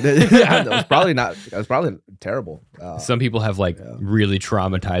have no idea. It was probably terrible. Some people have like really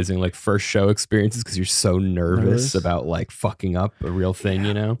traumatizing like first show experiences because you're so nervous about like fucking up a real thing,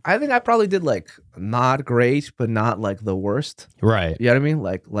 you know? I think I probably did like not great, but not like the worst. Right. You know what I mean?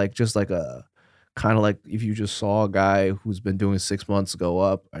 Like just like a kind of like if you just saw a guy who's been doing 6 months go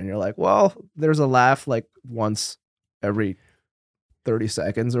up and you're like, well, there's a laugh like once every 30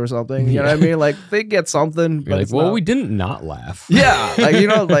 seconds or something. You know what I mean? Like they get something. You're But like, it's well, not- we didn't not laugh. yeah, like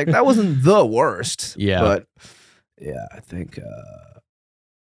like that wasn't the worst. Yeah. But yeah, I think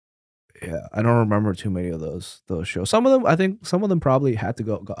yeah, I don't remember too many of those shows. Some of them, I think some of them probably had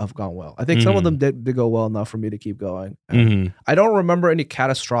to have gone well. I think some of them did go well enough for me to keep going. And I don't remember any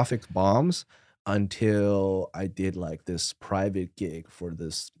catastrophic bombs until I did like this private gig for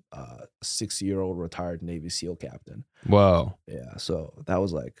this 60-year-old retired Navy SEAL captain. Whoa. Yeah, so that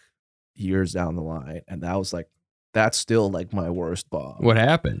was like years down the line, and that's still like my worst bomb. What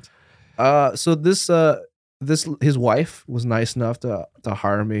happened? So this his wife was nice enough to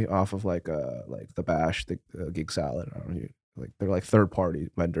hire me off of like the Bash, the Gig Salad. I don't know, like they're like third party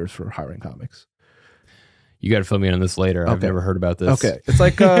vendors for hiring comics. You got to fill me in on this later. I've Okay. never heard about this. Okay, it's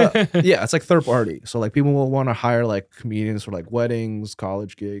like yeah, it's like third party. So like people will want to hire like comedians for like weddings,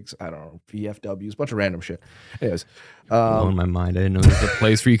 college gigs. I don't know, VFWs, bunch of random shit. Anyways, Blowing my mind. I didn't know there was a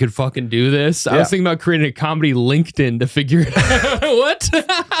place where you could fucking do this. I was thinking about creating a comedy LinkedIn to figure it out. What?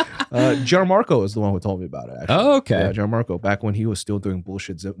 Gianmarco is the one who told me about it. Actually. Oh, okay. Yeah, Gianmarco, back when he was still doing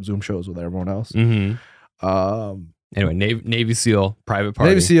bullshit Zoom shows with everyone else. Anyway, Navy SEAL private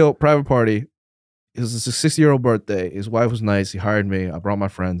party. Navy SEAL private party. It was his 60-year-old birthday. His wife was nice. He hired me. I brought my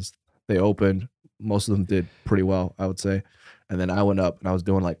friends. They opened. Most of them did pretty well, I would say. And then I went up and I was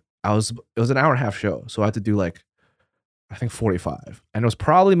doing like it was an hour and a half show, so I had to do like I think 45, and it was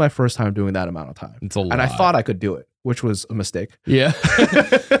probably my first time doing that amount of time. It's a lot. And I thought I could do it, which was a mistake. Yeah.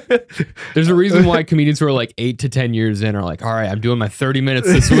 There's a reason why comedians who are like 8 to 10 years in are like, all right, I'm doing my 30 minutes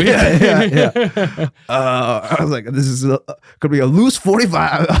this week. yeah. I was like, this is could be a loose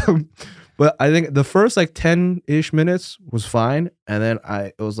 45. But I think the first like 10-ish minutes was fine. And then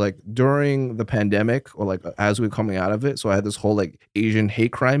it was like during the pandemic or like as we were coming out of it. So I had this whole like Asian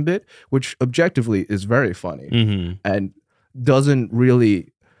hate crime bit, which objectively is very funny and doesn't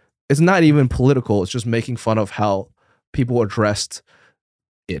really, it's not even political. It's just making fun of how people addressed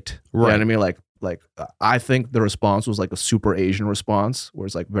it. Right. You know what I mean? Like I think the response was like a super Asian response where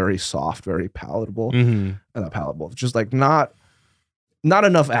it's like very soft, very palatable. Not palatable. Just like not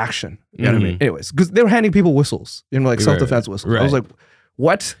enough action. You know what I mean? Anyways, because they were handing people whistles, like self-defense whistles. I was like,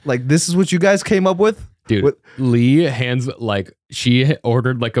 what? Like, this is what you guys came up with? Dude, Lee hands, like, she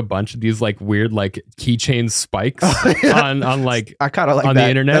ordered like a bunch of these like weird like keychain spikes on like I kind of like on that. the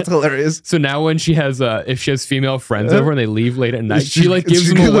internet. That's hilarious. So now when she has if she has female friends over and they leave late at night, she like gives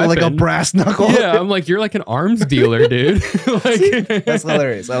she them a weapon. like a brass knuckle. Yeah, I'm like, you're like an arms dealer, dude. Like, See? That's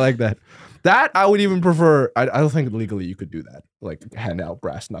hilarious. I like that. That I would even prefer. I don't think legally you could do that, like hand out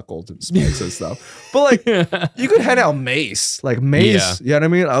brass knuckles and spikes and stuff. But like you could hand out mace, like mace. Yeah. You know what I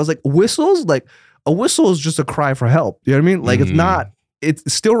mean? I was like, whistles, like a whistle is just a cry for help. You know what I mean? Like it's not. It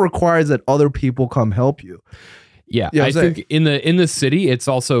still requires that other people come help you. Yeah, You know I think in the city, it's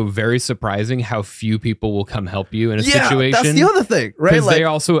also very surprising how few people will come help you in a situation. That's the other thing, right? Because Like, they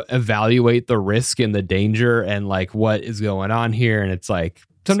also evaluate the risk and the danger and like what is going on here, and it's like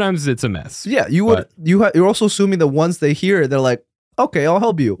sometimes it's a mess. yeah, you would. You're also assuming that once they hear it, they're like, okay, I'll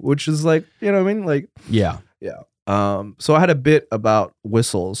help you, which is like, you know what I mean? Like, Yeah. So I had a bit about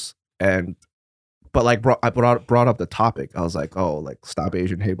whistles but like I brought up the topic. I was like, oh, like stop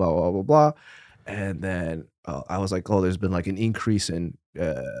Asian hate, blah blah blah blah, and then I was like, oh, there's been like an increase in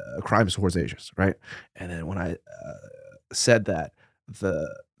crimes towards Asians, right? And then when I said that, the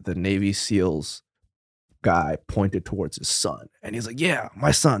Navy SEALs guy pointed towards his son, and he's like, yeah,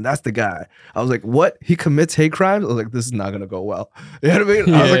 my son, that's the guy. I was like, what? He commits hate crimes? I was like, this is not gonna go well. You know what I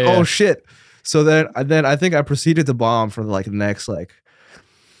mean? I was like, oh shit. So then I think I proceeded to bomb for like the next like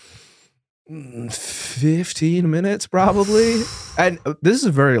 15 minutes probably. And this is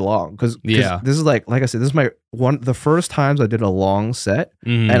very long because this is like I said, this is the first times I did a long set.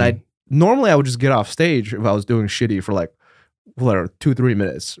 And I normally would just get off stage if I was doing shitty for like 2-3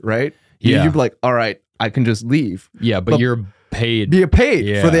 minutes, right? Yeah. You'd be like, all right, I can just leave. Yeah, but you're paid. Be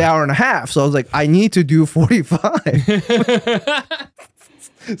paid for the hour and a half. So I was like, I need to do 45.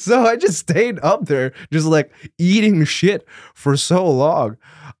 So I just stayed up there just like eating shit for so long.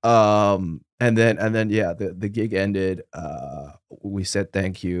 And then yeah, the gig ended. We said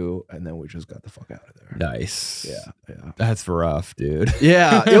thank you, and then we just got the fuck out of there. Nice. Yeah. That's rough, dude.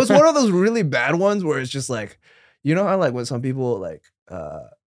 Yeah. It was one of those really bad ones where it's just like, you know how like when some people like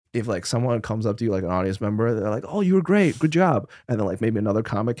if like someone comes up to you like an audience member, they're like, oh, you were great, good job. And then like maybe another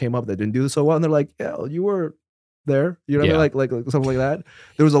comic came up that didn't do so well, and they're like, yeah, you were there. You know what I mean? Like something like that.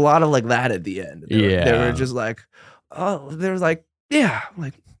 There was a lot of like that at the end. They were just like, oh, there's like, yeah. I'm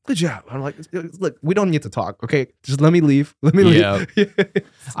like, good job. I'm like, look, we don't need to talk. Okay, just let me leave. Let me leave.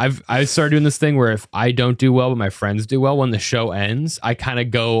 I started doing this thing where if I don't do well, but my friends do well, when the show ends, I kind of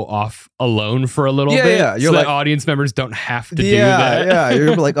go off alone for a little bit. Yeah. You're so like, that audience members don't have to do that. Yeah.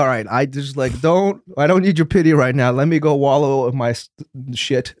 You're like, all right, I just like I don't need your pity right now. Let me go wallow in my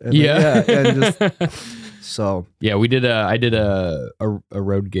shit. And so yeah, I did a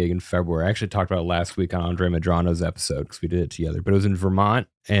road gig in February. I actually talked about it last week on Andre Madrano's episode because we did it together. But it was in Vermont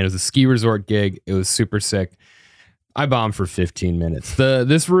and it was a ski resort gig. It was super sick. I bombed for 15 minutes.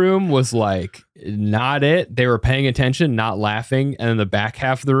 This room was like not it. They were paying attention, not laughing, and then the back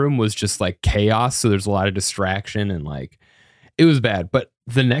half of the room was just like chaos. So there's a lot of distraction and like it was bad. But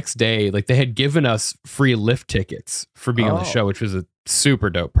the next day, like they had given us free lift tickets for being on the show, which was a super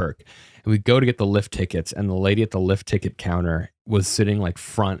dope perk. And we go to get the lift tickets, and the lady at the lift ticket counter was sitting like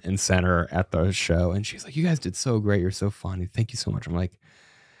front and center at the show. And she's like, "You guys did so great. You're so funny. Thank you so much." I'm like,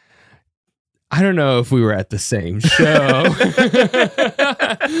 I don't know if we were at the same show.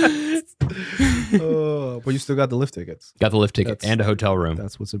 But you still got the lift tickets. Got the lift ticket and a hotel room.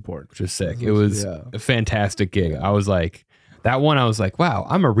 That's what's important. Which is sick. It was a fantastic gig. I was like, that one, I was like, wow,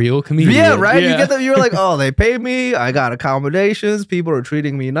 I'm a real comedian. Yeah, right? Yeah. You get them, you're like, oh, they pay me. I got accommodations. People are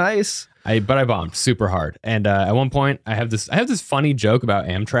treating me nice. But I bombed super hard. And at one point, I have this funny joke about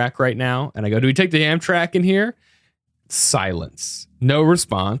Amtrak right now. And I go, do we take the Amtrak in here? Silence. No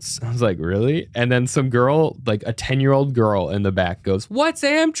response. I was like, really? And then some girl, like a 10-year-old girl in the back goes, what's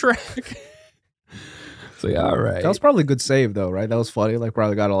Amtrak? It's like, all right. That was probably a good save though, right? That was funny. Like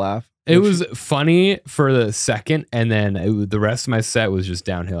probably got a laugh. It was funny for the second, and then the rest of my set was just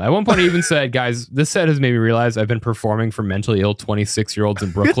downhill. At one point, I even said, guys, this set has made me realize I've been performing for mentally ill 26-year-olds in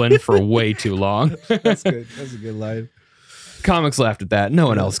Brooklyn for way too long. That's good. That's a good line. Comics laughed at that. No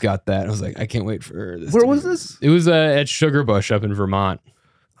one else got that. I was like, I can't wait for this. Where was this? It was at Sugarbush up in Vermont.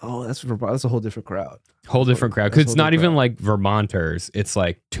 Oh, that's Vermont. That's a whole different crowd. Whole different crowd. Because it's not even like Vermonters. It's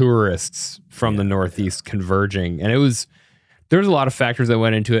like tourists from the Northeast converging. And there's a lot of factors that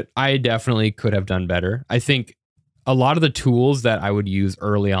went into it. I definitely could have done better. I think a lot of the tools that I would use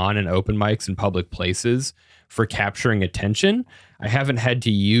early on in open mics in public places for capturing attention, I haven't had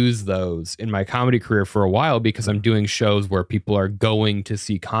to use those in my comedy career for a while because I'm doing shows where people are going to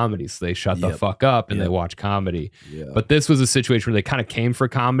see comedy. So they shut the fuck up and they watch comedy. Yeah. But this was a situation where they kind of came for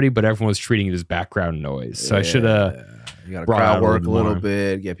comedy, but everyone was treating it as background noise. So I should have... You got to crowd work a little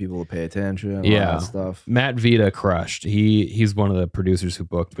bit, get people to pay attention, all that stuff. Matt Vita crushed. He's one of the producers who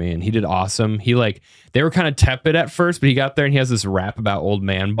booked me, and he did awesome. They were kind of tepid at first, but he got there and he has this rap about old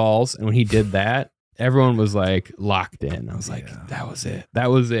man balls. And when he did that, everyone was like locked in. I was like, that was it. That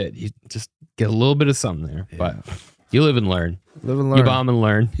was it. You just get a little bit of something there, but you live and learn. Live and learn. You bomb and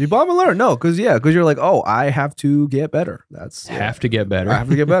learn. You bomb and learn. No, because you're like, oh, I have to get better. Have to get better. I have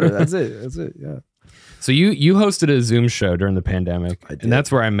to get better. That's it. That's it. Yeah. So you hosted a Zoom show during the pandemic, and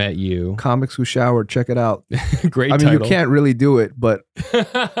that's where I met you. Comics Who Showered. Check it out. Great title. You can't really do it, but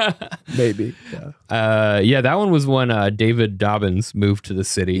maybe. Yeah. That one was when David Dobbins moved to the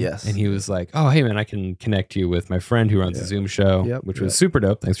city. Yes. And he was like, oh, hey, man, I can connect you with my friend who runs a Zoom show, which was super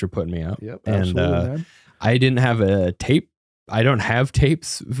dope. Thanks for putting me out. Yep, and man. I didn't have a tape. I don't have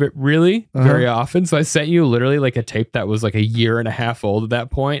tapes really very often. So I sent you literally like a tape that was like a year and a half old at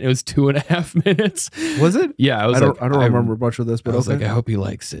that point. It was 2.5 minutes. Was it? Yeah. I don't remember much of this, but I was like, I hope he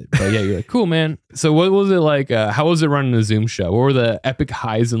likes it. But yeah, you're like, cool, man. So what was it like? How was it running a Zoom show? What were the epic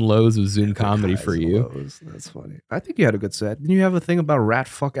highs and lows of Zoom comedy for you? That's funny. I think you had a good set. Didn't you have a thing about Rat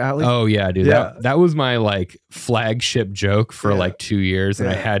Fuck Alley? Oh yeah, dude. Yeah. That was my like flagship joke for like 2 years, and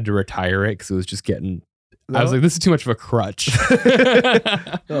I had to retire it because it was just getting... I was like, this is too much of a crutch.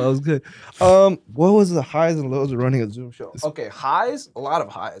 That was good. What was the highs and lows of running a Zoom show? Okay, highs, a lot of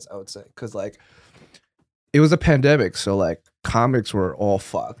highs, I would say. Because like, it was a pandemic, so like comics were all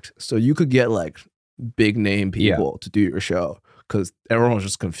fucked. So you could get like big name people to do your show because everyone was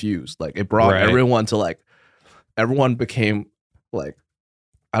just confused. Like it brought everyone to like, everyone became like,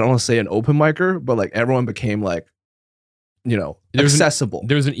 I don't want to say an open micer, but like everyone became like, accessible.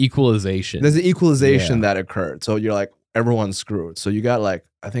 There's an equalization. There's an equalization that occurred. So you're like, everyone's screwed. So you got like,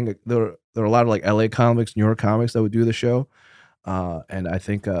 I think there were a lot of like LA comics, New York comics that would do the show. And I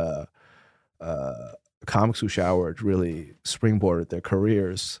think Comics Who Showered really springboarded their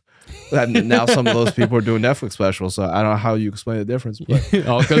careers. And now some of those people are doing Netflix specials. So I don't know how you explain the difference, but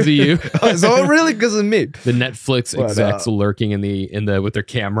all because of you. So really because of me. The Netflix execs lurking in the with their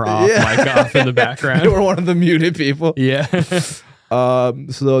camera off, mic off in the background. You were one of the muted people. Yeah.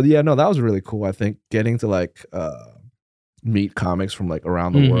 So yeah, no, that was really cool. I think getting to like meet comics from like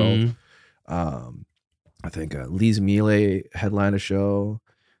around the world. I think Liz Miele headlined a show.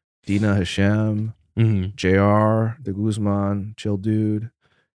 Dina Hashem, JR, The Guzman, Chill Dude.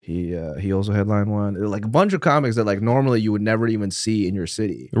 He also headlined one. Like a bunch of comics that like normally you would never even see in your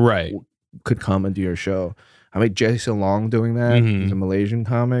city. Right. Could come and do your show. I mean, Jason Long doing that. He's a Malaysian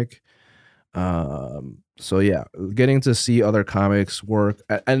comic. So yeah, getting to see other comics work.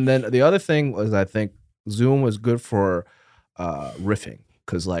 And then the other thing was I think Zoom was good for riffing.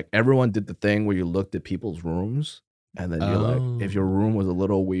 Because like everyone did the thing where you looked at people's rooms and then you're like, if your room was a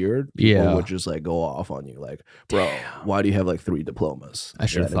little weird, people would just like go off on you. Like, bro, why do you have like 3 diplomas? I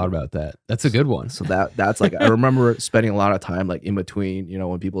should have thought about that. That's a good one. So that's like, I remember spending a lot of time like in between, you know,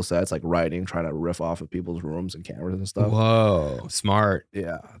 when people said it's like writing, trying to riff off of people's rooms and cameras and stuff. Whoa, smart.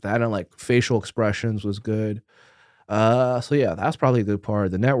 Yeah. That and like facial expressions was good. So yeah, that's probably a good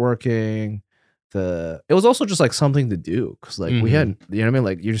part. The networking. It was also just like something to do because like we had, you know what I mean?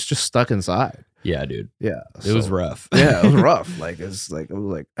 Like you're just stuck inside. Yeah, dude. Yeah. It was rough. Yeah, it was rough. Like it was like,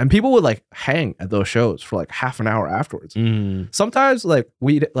 and people would like hang at those shows for like half an hour afterwards. Sometimes like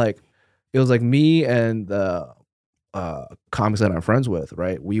it was like me and the comics that I'm friends with,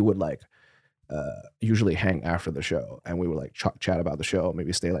 right? We would like usually hang after the show and we would like chat about the show,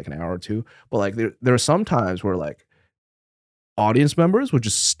 maybe stay like an hour or two. But like there are some times where like audience members would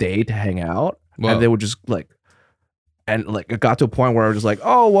just stay to hang out. Whoa. And they would just like, and like it got to a point where I was just like,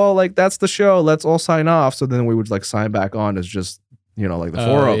 oh well, like that's the show, let's all sign off. So then we would like sign back on as just, you know, like the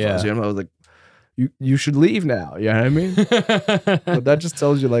 4 of us. You know, I was like, you should leave now. You know what I mean? But that just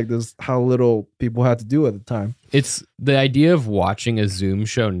tells you like this how little people had to do at the time. It's the idea of watching a Zoom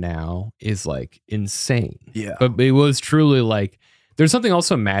show now is like insane. Yeah. But it was truly like there's something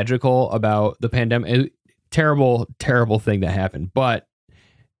also magical about the pandemic. Terrible thing that happened, but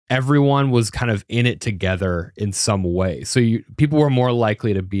everyone was kind of in it together in some way. So people were more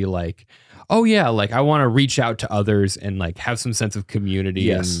likely to be like, oh yeah, like I want to reach out to others and like have some sense of community.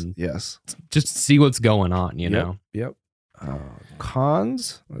 Yes. And yes. Just see what's going on, you know? Yep.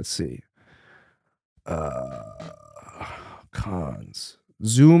 Cons. Let's see. Cons.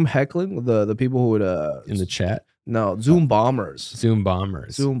 Zoom heckling, the people who would in the chat. No, Zoom bombers. Zoom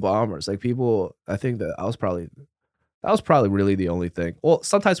bombers. Like people, I think that was probably really the only thing. Well,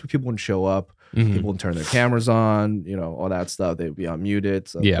 sometimes people wouldn't show up, people wouldn't turn their cameras on, you know, all that stuff. They'd be unmuted,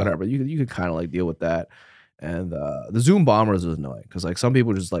 so whatever. You could kind of like deal with that. And the Zoom bombers was annoying because like some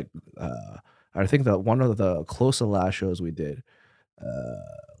people just like, I think that one of the close to last shows we did,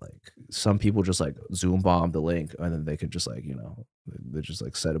 like some people just like Zoom bombed the link and then they could just like, you know, they just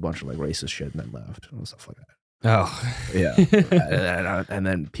like said a bunch of like racist shit and then left and stuff like that. Oh yeah. And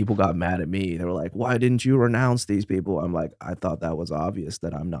then people got mad at me. They were like, why didn't you renounce these people? I'm like, I thought that was obvious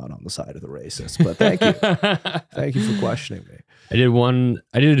that I'm not on the side of the racists, but thank you. Thank you for questioning me.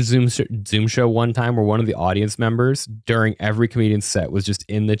 I did a Zoom show one time where one of the audience members during every comedian set was just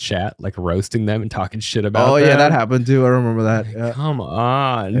in the chat, like roasting them and talking shit about them. Oh yeah, that happened too. I remember that. Yeah. Come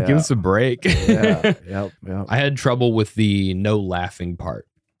on, give us a break. Yeah. Yep. I had trouble with the no laughing part.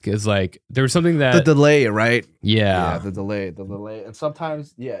 Because like there was something that the delay, right? Yeah, the delay, and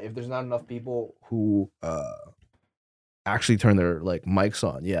sometimes if there's not enough people who actually turn their like mics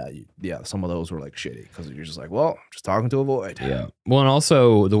on, some of those were like shitty because you're just like, well, I'm just talking to a void. Yeah. Well, and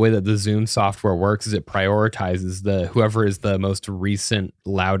also the way that the Zoom software works is it prioritizes whoever is the most recent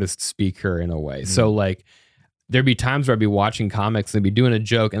loudest speaker in a way. So like there'd be times where I'd be watching comics, they'd be doing a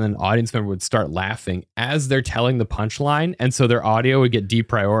joke, and then an audience member would start laughing as they're telling the punchline. And so their audio would get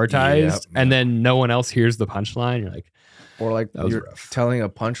deprioritized, and then no one else hears the punchline. You're like, or like you're telling a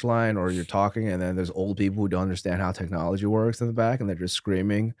punchline or you're talking, and then there's old people who don't understand how technology works in the back, and they're just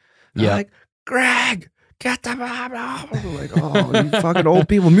screaming. They're like, Greg, get the like, oh, you fucking old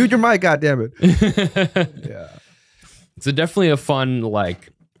people, mute your mic, goddammit. Yeah. It's definitely a fun, like,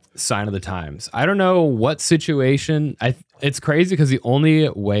 sign of the times. I don't know what situation. It's crazy because the only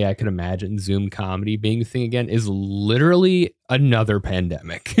way I could imagine Zoom comedy being a thing again is literally another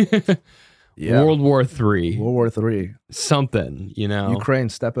pandemic. World War III. Something, you know. Ukraine,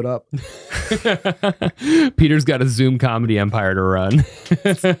 step it up. Peter's got a Zoom comedy empire to run.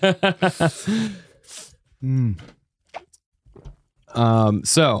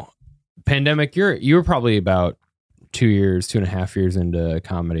 So pandemic, you were probably about 2.5 years into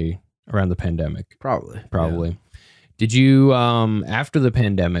comedy around the pandemic. Probably. Yeah. Did you, after the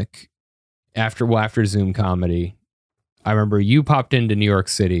pandemic, after Zoom comedy, I remember you popped into New York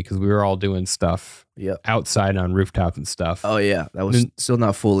City because we were all doing stuff outside on rooftops and stuff. Oh yeah. That was still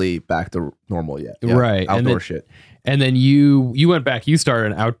not fully back to normal yet. Right. Outdoor shit. And then you went back, you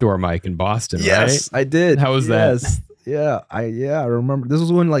started an outdoor mic in Boston, right? Yes, I did. How was that? I remember this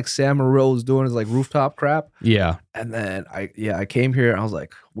was when like Sam Morril was doing his like rooftop crap. Yeah. And then I came here and I was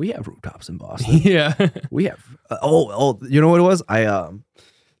like, we have rooftops in Boston. Yeah. We have you know what it was?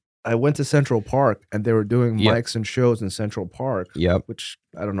 I went to Central Park and they were doing mics and shows in Central Park. Yep. Which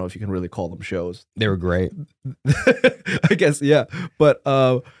I don't know if you can really call them shows. They were great. I guess, yeah. But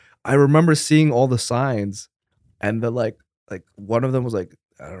I remember seeing all the signs and the like one of them was like,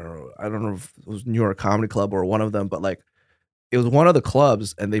 I don't know if it was New York Comedy Club or one of them, but like it was one of the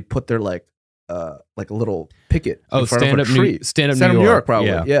clubs and they put their like a little picket in front of a tree. Stand up New York, probably.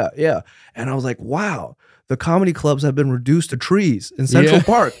 Yeah. And I was like, wow, the comedy clubs have been reduced to trees in Central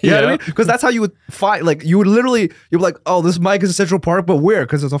Park. You know what I mean? Because that's how you would find, like, you'd be like, oh, this mic is in Central Park, but where?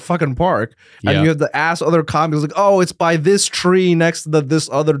 Because it's a fucking park. And you have to ask other comics, like, oh, it's by this tree next to this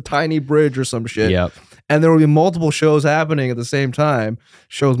other tiny bridge or some shit. Yep. And there will be multiple shows happening at the same time.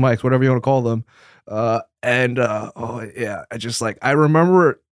 Shows, mics, whatever you want to call them. I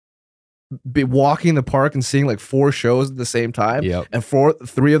remember walking the park and seeing like 4 shows at the same time. Yep. And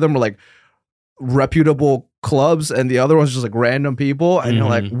 3 of them were like reputable clubs and the other one's just like random people. And you're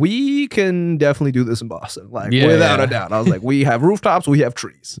like, we can definitely do this in Boston. Like without a doubt. I was like, we have rooftops, we have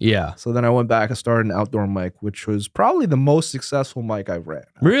trees. Yeah. So then I went back and started an outdoor mic, which was probably the most successful mic I've ran.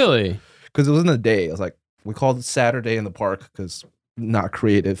 Really? Because it was in the day. It was like, we called it Saturday in the Park because not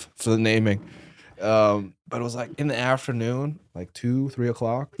creative for the naming. But it was like in the afternoon, like 2-3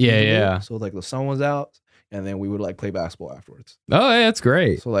 o'clock. Yeah. So like the sun was out and then we would like play basketball afterwards. Oh, yeah, that's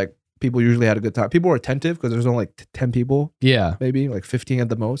great. So like people usually had a good time. People were attentive because there's only like 10 people. Yeah. Maybe like 15 at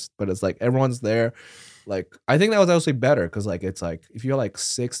the most. But it's like everyone's there. Like I think that was actually better because like it's like if you're like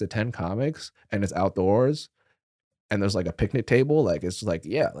 6 to 10 comics and it's outdoors and there's like a picnic table, like it's just like,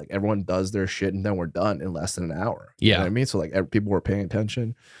 yeah, like everyone does their shit and then we're done in less than an hour. Yeah. You know what I mean? So like people were paying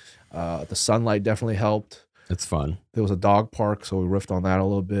attention. The sunlight definitely helped. It's fun. There was a dog park, so we riffed on that a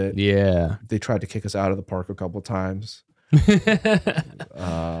little bit. Yeah. They tried to kick us out of the park a couple times.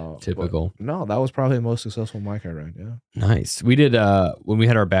 Typical. No, that was probably the most successful mic I ran. Yeah. Nice. We did when we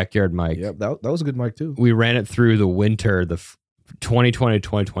had our backyard mic. Yeah, that was a good mic too. We ran it through the winter, the 2020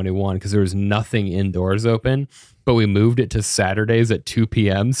 2021, because there was nothing indoors open, but we moved it to Saturdays at 2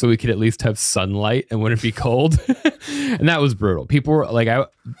 p.m. so we could at least have sunlight and wouldn't be cold. And that was brutal. People were like,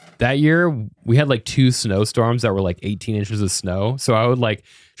 that year we had like 2 snowstorms that were like 18 inches of snow. So I would like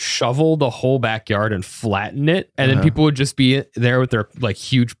shovel the whole backyard and flatten it. And then people would just be there with their like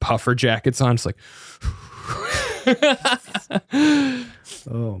huge puffer jackets on. It's like,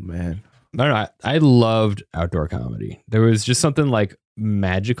 oh man. I don't know. I loved outdoor comedy. There was just something like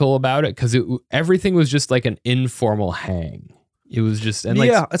magical about it because everything was just like an informal hang. It was just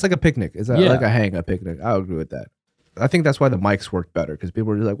it's like a picnic. It's like a hang, a picnic. I would agree with that. I think that's why the mics worked better because people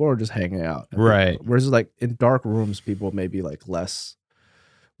were just like, well, we're just hanging out. Right. Whereas like in dark rooms, people may be like less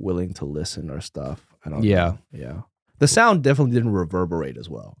willing to listen or stuff. I don't know. Yeah. The sound definitely didn't reverberate as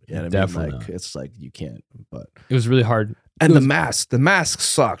well. You know what I mean? Definitely Like, it's like you can't, but it was really hard. And the mask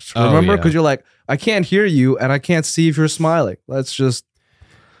sucked. Remember? Because you're like, I can't hear you and I can't see if you're smiling. Let's just.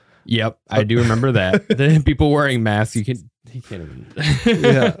 Yep. I do remember that. The people wearing masks, he can't even.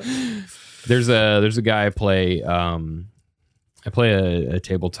 Yeah. There's a guy I play a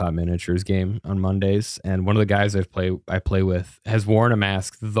tabletop miniatures game on Mondays, and one of the guys I play with has worn a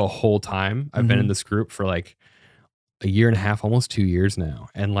mask the whole time. I've been in this group for like a year and a half, almost 2 years now.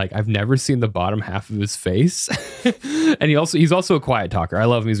 And like, I've never seen the bottom half of his face. And he's also a quiet talker. I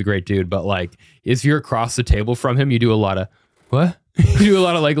love him. He's a great dude. But like, if you're across the table from him, you do a lot of what? You do a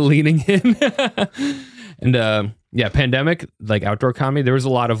lot of like leaning in. And pandemic, like outdoor comedy, there was a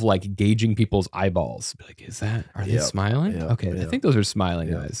lot of like gauging people's eyeballs. Like, are they smiling? Yep, okay. I think those are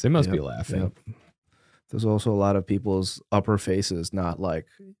smiling eyes. They must be laughing. Yep. There's also a lot of people's upper faces not like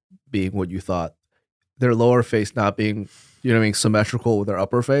being what you thought. Their lower face not being, you know what I mean, symmetrical with their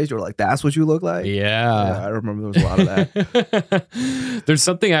upper face. You're like, that's what you look like? Yeah. I remember there was a lot of that. There's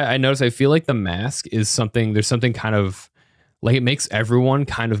something I noticed. I feel like the mask is something, there's something kind of, like it makes everyone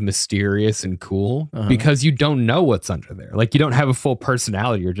kind of mysterious and cool because you don't know what's under there. Like you don't have a full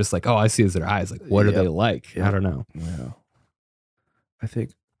personality. You're just like, oh, I see is their eyes. Like, what are they like? I don't know. Yeah. I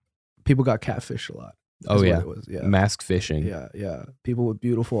think people got catfished a lot. Oh, yeah. It was. Yeah. Mask fishing. Yeah. People with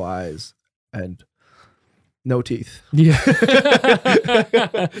beautiful eyes and no teeth. Yeah.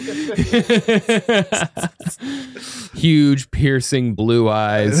 Huge piercing blue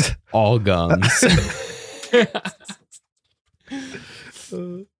eyes, all gums.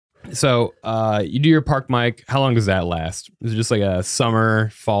 So you do your park mic. How long does that last? Is it just like a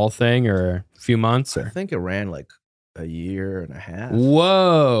summer, fall thing or a few months? Or? I think it ran like a year and a half.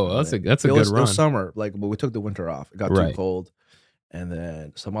 Whoa, that's a good It run. was summer, like, but we took the winter off. It got too Right. cold, and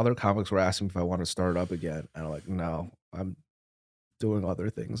then some other comics were asking if I want to start it up again, and I'm like, no, I'm doing other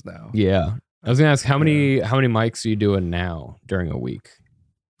things now. Yeah, I was gonna ask how many mics are you doing now during a week?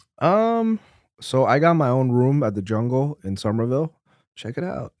 So I got my own room at the Jungle in Somerville. Check it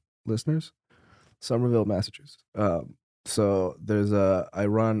out, listeners. Somerville, Massachusetts. So I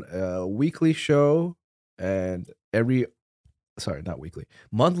run a weekly show and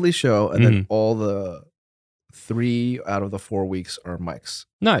monthly show, and then all the 3 out of the 4 weeks are mics.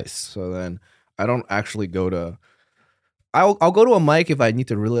 Nice. So then I don't actually go to. I'll go to a mic if I need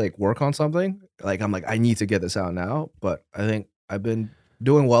to really like work on something. Like I'm like I need to get this out now. But I think I've been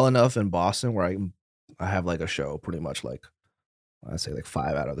doing well enough in Boston where I have like a show pretty much like I'd say like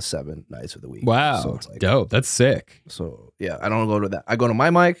 5 out of the 7 nights of the week. Wow, so it's like, dope. That's sick. So yeah, I don't go to that. I go to my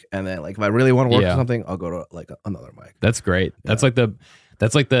mic, and then like if I really want to work on something, I'll go to like another mic. That's great. Yeah.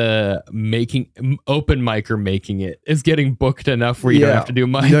 That's like the making open micer making it is getting booked enough where you don't have to do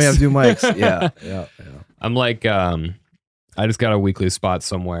mics. You don't have to do mics. Yeah. I'm like, I just got a weekly spot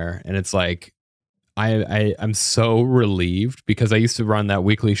somewhere, and it's like, I'm so relieved because I used to run that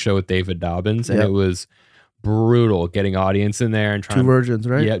weekly show with David Dobbins, and it was brutal getting audience in there and trying 2 virgins,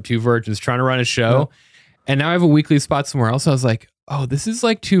 right? Yeah, 2 virgins trying to run a show, and now I have a weekly spot somewhere else. I was like, oh, this is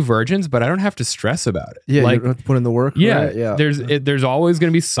like 2 virgins, but I don't have to stress about it. Yeah, like, you don't have to put in the work. Yeah, right? Yeah. There's always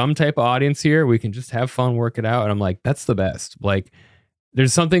going to be some type of audience here. We can just have fun, work it out, and I'm like, that's the best. Like,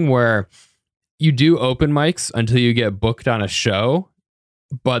 there's something where you do open mics until you get booked on a show,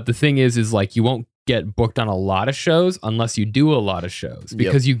 but the thing is like you won't get booked on a lot of shows unless you do a lot of shows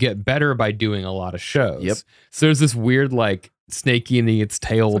because you get better by doing a lot of shows. Yep. So there's this weird like snake eating its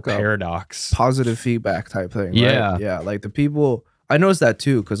tail like paradox. Positive feedback type thing. Yeah. Right? Yeah. Like the people, I noticed that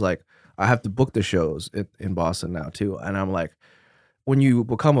too, because like I have to book the shows in Boston now too. And I'm like, when you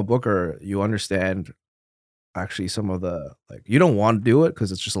become a booker, you understand actually some of the like you don't want to do it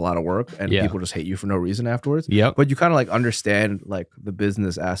because it's just a lot of work and people just hate you for no reason afterwards. Yep. But you kind of like understand like the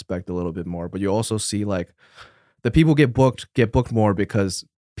business aspect a little bit more. But you also see like the people get booked more because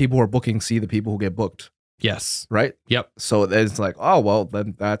people who are booking see the people who get booked. Yes. Right? Yep. So it's like, oh well,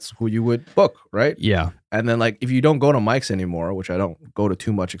 then that's who you would book, right? Yeah. And then like if you don't go to mics anymore, which I don't go to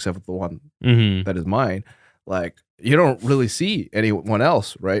too much except for the one that is mine, like you don't really see anyone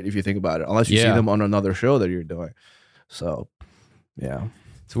else, right? If you think about it, unless you see them on another show that you're doing. So, yeah,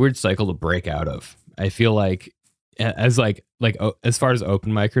 it's a weird cycle to break out of. I feel like as far as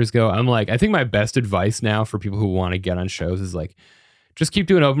open micers go, I'm like, I think my best advice now for people who want to get on shows is like, just keep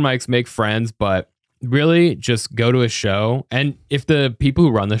doing open mics, make friends, but really just go to a show. And if the people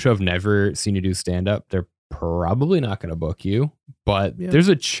who run the show have never seen you do stand up, they're probably not going to book you, but there's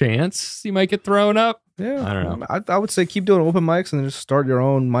a chance you might get thrown up. Yeah, I don't know. I would say keep doing open mics and then just start your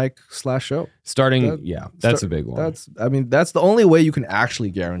own mic/show. That's a big one. That's the only way you can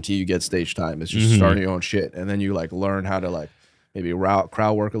actually guarantee you get stage time is just starting your own shit, and then you like learn how to like maybe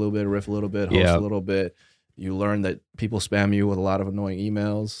crowd work a little bit, riff a little bit, host a little bit. You learn that people spam you with a lot of annoying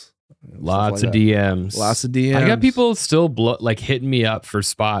emails. Lots of DMs. I got people still hitting me up for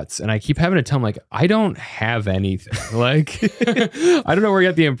spots, and I keep having to tell them like I don't have anything. Like I don't know where you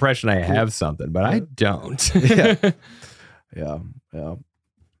got the impression I have something, but I don't. Yeah.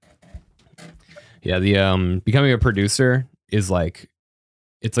 The becoming a producer is like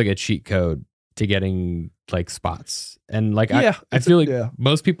it's like a cheat code to getting like spots, and like I feel like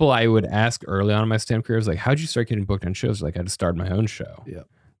most people I would ask early on in my stand career is like, how'd you start getting booked on shows? Like I just started my own show. Yeah.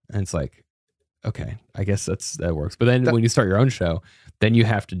 And it's like, okay, I guess that works. But then when you start your own show, then you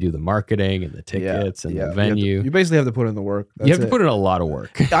have to do the marketing and the tickets and the venue. You basically have to put in the work. You have to put in a lot of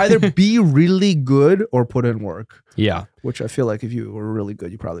work. Either be really good or put in work. Yeah. Which I feel like if you were really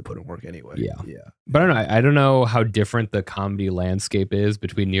good, you probably put in work anyway. Yeah. But I don't know how different the comedy landscape is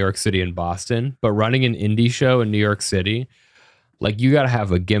between New York City and Boston. But running an indie show in New York City, like you got to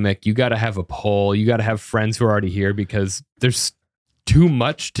have a gimmick. You got to have a poll. You got to have friends who are already here because there's too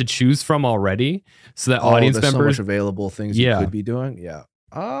much to choose from already, so that audience members so much available things you could be doing.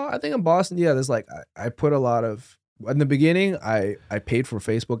 I think in Boston, there's like I put a lot of in the beginning. I paid for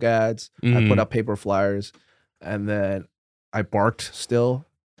Facebook ads. I put up paper flyers, and then I barked still.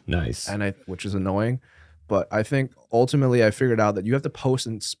 Nice, which is annoying, but I think ultimately I figured out that you have to post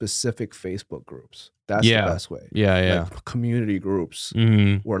in specific Facebook groups. That's the best way. Like community groups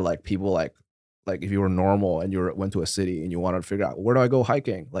where like people like if you were normal and you went to a city and you wanted to figure out where do I go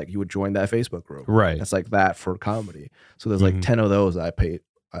hiking, like you would join that Facebook group. Right. It's like that for comedy. So there's like 10 of those I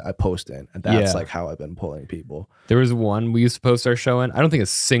I post in, and that's Yeah. like how I've been pulling people. There was one we used to post our show in. I don't think a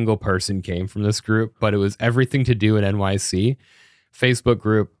single person came from this group, but it was everything to do in NYC. Facebook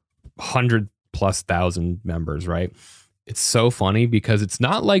group, 100,000+ members, right? It's so funny because it's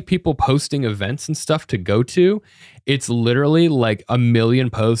not like people posting events and stuff to go to. It's literally like a million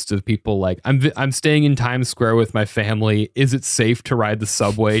posts of people like, I'm staying in Times Square with my family. Is it safe to ride the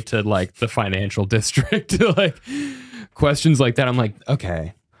subway to like the financial district? Like questions like that. I'm like,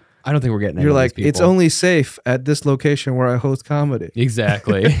 okay, I don't think we're getting any You're of like, these people. it's only safe at this location where I host comedy.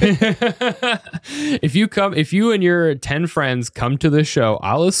 Exactly. If you and your 10 friends come to the show,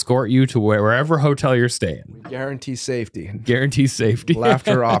 I'll escort you to wherever hotel you're staying. Guarantee safety. Guarantee safety.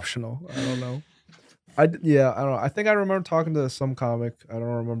 Laughter optional. I don't know. I don't know. I think I remember talking to some comic. I don't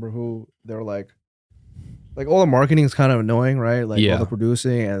remember who. They're like all the marketing is kind of annoying, right? Like all the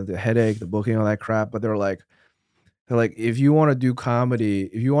producing and the headache, the booking, all that crap. But they're like, if you want to do comedy,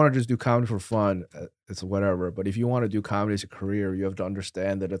 if you want to just do comedy for fun, it's whatever. But if you want to do comedy as a career, you have to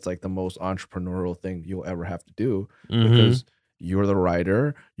understand that it's like the most entrepreneurial thing you'll ever have to do, because you're the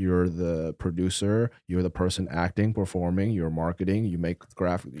writer, you're the producer, you're the person acting, performing, you're marketing, you make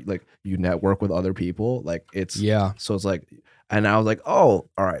graphic, like you network with other people. Like it's, so it's like, and I was like, oh,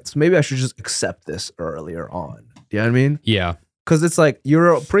 all right. So maybe I should just accept this earlier on. Do you know what I mean? Yeah. Because it's like,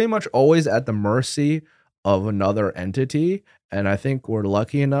 you're pretty much always at the mercy of another entity. And I think we're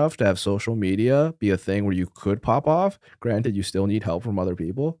lucky enough to have social media be a thing where you could pop off. Granted, you still need help from other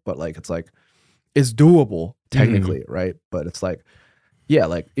people, but like it's doable technically, right? But it's like, yeah,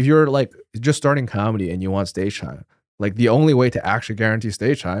 like if you're like just starting comedy and you want stage time, like the only way to actually guarantee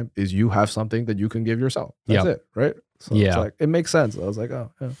stage time is you have something that you can give yourself. That's it, right? So it's like, it makes sense. I was like,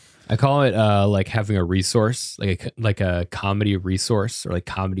 oh, yeah. I call it like having a resource, like a comedy resource, or like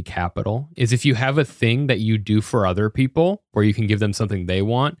comedy capital, is if you have a thing that you do for other people where you can give them something they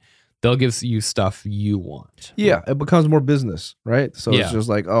want, they'll give you stuff you want. Yeah, it becomes more business, right? So it's just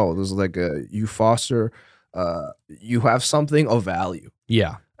like, oh, this is like you foster, you have something of value.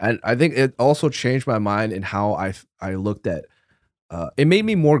 Yeah. And I think it also changed my mind in how I looked at, it made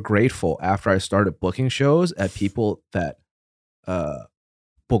me more grateful after I started booking shows at people that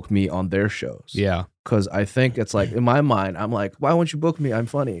book me on their shows. Yeah. Because I think it's like, in my mind, I'm like, why won't you book me? I'm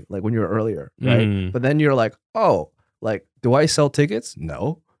funny. Like when you were earlier, right? But then you're like, oh, like, do I sell tickets?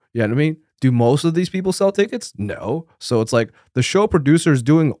 No. You know what I mean? Do most of these people sell tickets? No. So it's like the show producer is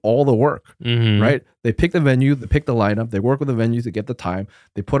doing all the work, right? They pick the venue, they pick the lineup, they work with the venue to get the time,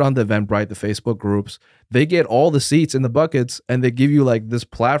 they put on the Eventbrite, the Facebook groups, they get all the seats in the buckets, and they give you like this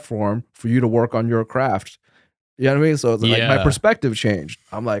platform for you to work on your craft. You know what I mean? So it's like my perspective changed.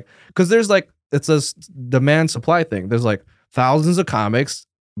 I'm like, because there's like, it's a demand supply thing. There's like thousands of comics,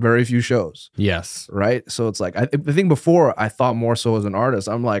 very few shows. Yes. Right. So it's like, I think before I thought more so as an artist.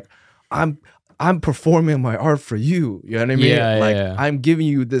 I'm like, I'm performing my art for you. You know what I mean? I'm giving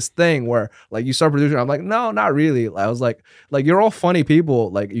you this thing where like you start producing. I'm like, no, not really. I was like you're all funny people.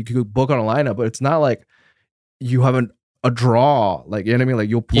 Like you could book on a lineup, but it's not like you have a draw. Like, you know what I mean? Like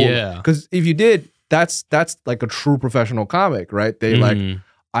you'll pull. Because if you did, that's like a true professional comic, right? They like,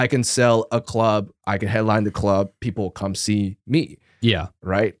 I can sell a club, I can headline the club, people come see me. Yeah.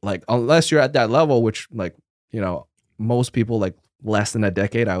 Right? Like unless you're at that level, which like, you know, most people like less than a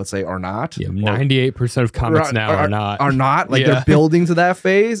decade, I would say, are not. Yeah, 98% of comics now are not. Are not. Like they're building to that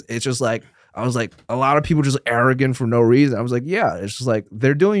phase. It's just like, I was like, a lot of people just arrogant for no reason. I was like, yeah, it's just like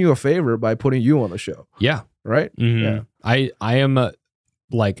they're doing you a favor by putting you on the show. Yeah. Right? Yeah. I am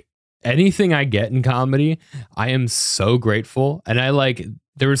like anything I get in comedy, I am so grateful. And I like,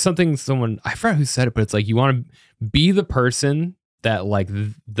 there was someone, I forgot who said it, but it's like, you want to be the person that like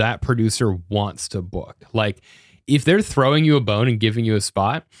that producer wants to book. Like if they're throwing you a bone and giving you a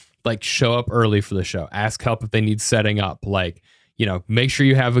spot, like show up early for the show, ask help if they need setting up, like, you know, make sure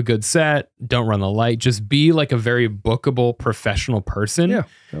you have a good set, don't run the light, just be like a very bookable professional person. Yeah.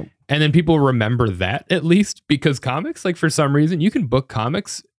 And then people remember that at least, because comics, like for some reason you can book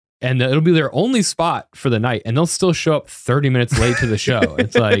comics and it'll be their only spot for the night and they'll still show up 30 minutes late to the show.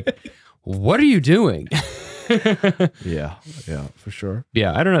 It's like, what are you doing? Yeah, for sure.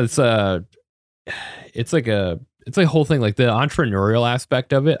 Yeah, I don't know. It's like a whole thing. Like the entrepreneurial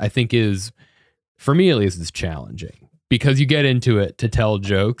aspect of it, I think is, for me at least, is challenging because you get into it to tell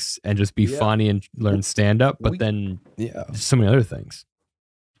jokes and just be funny and learn stand up, but then there's so many other things.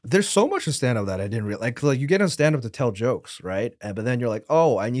 There's so much of stand up that I didn't realize. Like you get on stand up to tell jokes, right? But then you're like,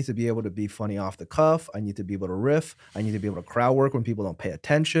 oh, I need to be able to be funny off the cuff. I need to be able to riff. I need to be able to crowd work when people don't pay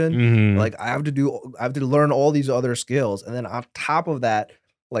attention. Like I have to learn all these other skills. And then on top of that,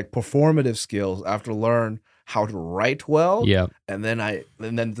 like performative skills, I have to learn how to write well. Yeah. And then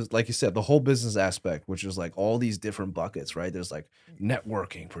like you said, the whole business aspect, which is like all these different buckets, right? There's like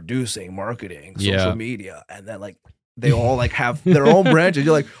networking, producing, marketing, social media, and then like they all like have their own branches.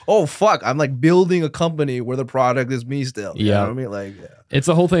 You're like, oh fuck, I'm like building a company where the product is me still. You know what I mean? Like it's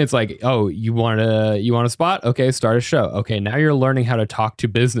the whole thing. It's like, oh, you want a spot? Okay, start a show. Okay, now you're learning how to talk to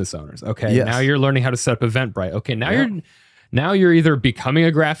business owners. Okay, now you're learning how to set up Eventbrite. Okay, now you're either becoming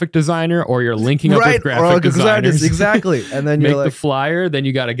a graphic designer or you're linking up with graphic designers. Exactly. And then you make the flyer, then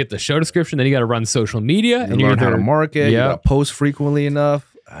you got to get the show description, then you got to run social media and you learn how to market, you got to post frequently enough.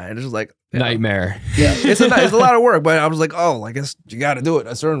 And it's just like nightmare. Yeah, it's a lot of work, but I was like, oh, I guess you got to do it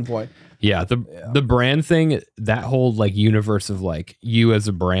at a certain point. Yeah, the brand thing, that whole like universe of like you as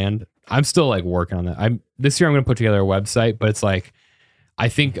a brand, I'm still like working on that. This year I'm going to put together a website, but it's like, I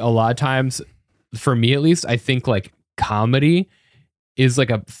think a lot of times, for me at least, I think like comedy is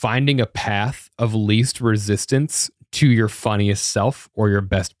like finding a path of least resistance to your funniest self or your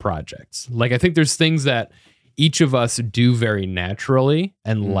best projects. Like I think there's things that each of us do very naturally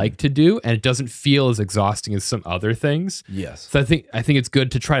and like to do, and it doesn't feel as exhausting as some other things. Yes. So I think it's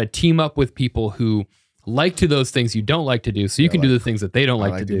good to try to team up with people who like to those things you don't like to do, so you can do the things that they don't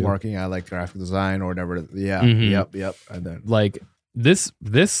like to do. Marketing, I like graphic design or whatever. Yeah. Yep. And then like this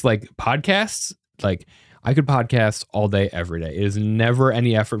like podcasts, like I could podcast all day, every day. It is never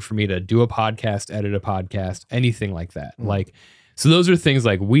any effort for me to do a podcast, edit a podcast, anything like that. Like, so those are things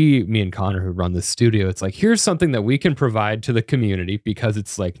like me and Connor who run the studio. It's like, here's something that we can provide to the community because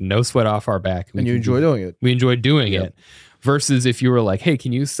it's like no sweat off our back. And you enjoy doing it. We enjoy doing it. Versus if you were like, hey,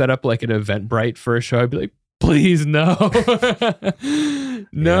 can you set up like an Eventbrite for a show? I'd be like, please, no.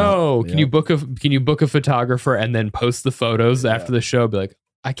 No. Can you book a photographer and then post the photos after the show? I'd be like,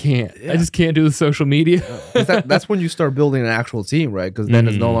 I can't. I just can't do the social media. That's when you start building an actual team, right? Because then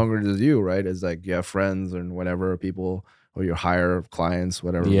it's no longer just you, right? It's like you have friends and whatever people, or you hire clients,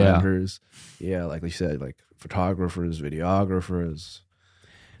 whatever vendors. Yeah, like you said, like photographers, videographers.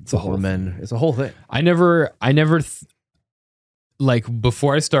 It's a whole thing. It's a whole thing. I never like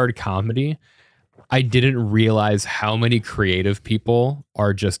before I started comedy, I didn't realize how many creative people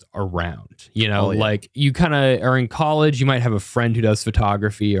are just around, you know, like you kind of are in college, you might have a friend who does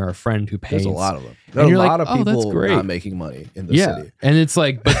photography or a friend who paints. There's a lot of them. There are a lot of people not making money in the city. And it's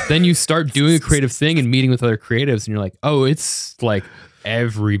like, but then you start doing a creative thing and meeting with other creatives and you're like, oh, it's like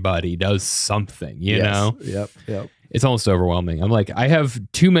everybody does something, you know? Yep. It's almost overwhelming. I'm like, I have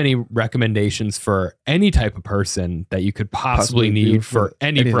too many recommendations for any type of person that you could possibly need for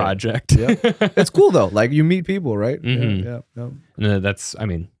any project. It's cool though. Like you meet people, right? Yeah. And that's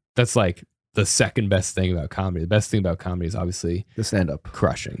like the second best thing about comedy. The best thing about comedy is obviously the stand-up.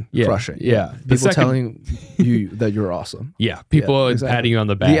 Crushing. Yeah. People telling you that you're awesome. Yeah. People patting you on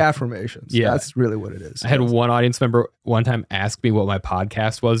the back. The affirmations. Yeah. That's really what it is. I had one audience member one time ask me what my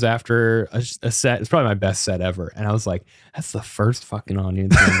podcast was after a set. It's probably my best set ever. And I was like, that's the first fucking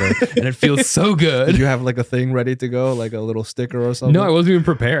audience member. And it feels so good. Did you have like a thing ready to go? Like a little sticker or something? No, I wasn't even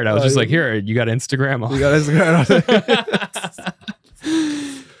prepared. I was just like, here, you got Instagram? You got Instagram.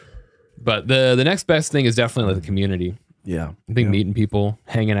 But the next best thing is definitely like the community. Yeah. I think meeting people,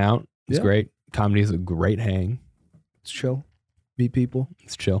 hanging out is great. Comedy is a great hang. It's chill. Meet people.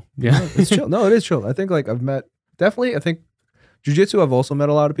 It's chill. Yeah. It's chill. No, it is chill. I think like I've met, definitely, I think jiu-jitsu, I've also met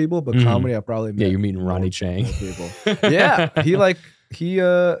a lot of people, but comedy, I probably met. Yeah, you're meeting Ronnie Chang. People. Yeah. He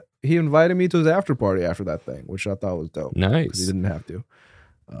invited me to his after party after that thing, which I thought was dope. Nice. He didn't have to.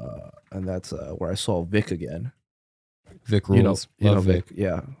 And that's where I saw Vic again. Vic rules. Love Vic.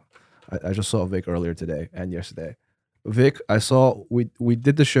 Yeah. I just saw Vic earlier today and yesterday. Vic, I saw, we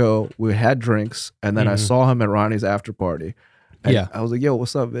did the show, we had drinks, and then I saw him at Ronnie's after party. And I was like, yo,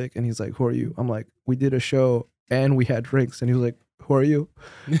 what's up, Vic? And he's like, who are you? I'm like, we did a show and we had drinks. And he was like, who are you?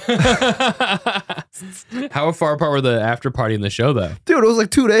 How far apart were the after party and the show though? Dude, it was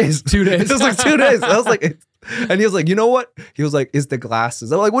like 2 days. 2 days. It was like 2 days. I was like, and he was like, you know what? He was like, it's the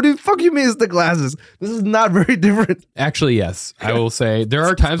glasses. I'm like, what the fuck you mean it's the glasses? This is not very different. Actually, yes. I will say there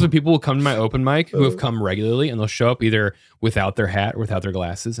are times when people will come to my open mic who have come regularly and they'll show up either without their hat or without their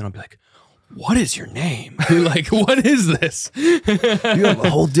glasses. And I'll be like, what is your name? Like, what is this? You have a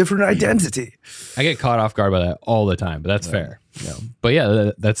whole different identity. I get caught off guard by that all the time, but that's fair. Yeah. But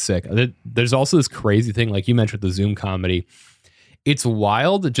yeah, that's sick. There's also this crazy thing, like you mentioned, the Zoom comedy. It's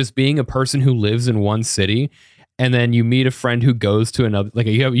wild just being a person who lives in one city and then you meet a friend who goes to another, like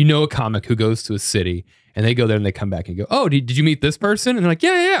you know a comic who goes to a city and they go there and they come back and go, oh, did you meet this person? And they're like,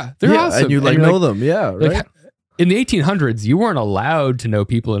 yeah, they're awesome. And you know them. Yeah, right. in the 1800s, you weren't allowed to know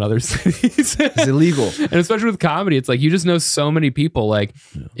people in other cities. It's illegal. And especially with comedy, it's like you just know so many people. Like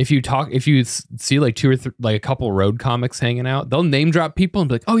if you see like two or like a couple road comics hanging out, they'll name drop people and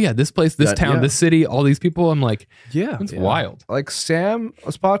be like, oh yeah, this place, this town, this city, all these people. I'm like, it's wild. Like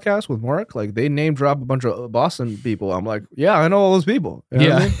Sam's podcast with Mark, like they name drop a bunch of Boston people. I'm like, yeah, I know all those people. You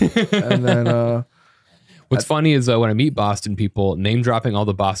know what I mean? And then what's funny is when I meet Boston people, name dropping all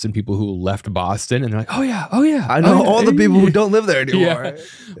the Boston people who left Boston, and they're like, oh yeah, I know all the people who don't live there anymore. Yeah. Right?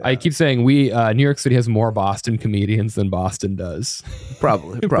 I keep saying New York City has more Boston comedians than Boston does.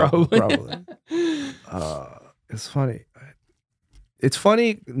 Probably. It's funny. It's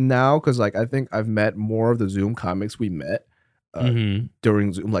funny now because like I think I've met more of the Zoom comics we met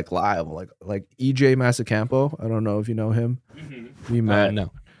during Zoom, like live, like EJ Masacampo. I don't know if you know him. We met.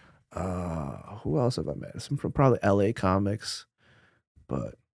 No. Who else have I met? Some from probably LA comics,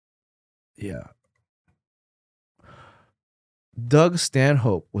 but yeah. Doug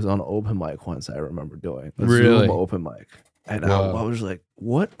Stanhope was on an open mic once. I remember doing a Zoom open mic, and I was like,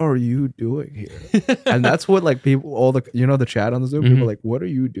 "What are you doing here?" And that's what like people, all the the chat on the Zoom, people are like, "What are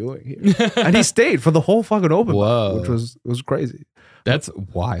you doing here?" And he stayed for the whole fucking open mic, which was crazy. That's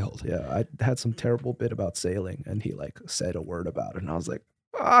wild. Yeah, I had some terrible bit about sailing, and he like said a word about it, and I was like,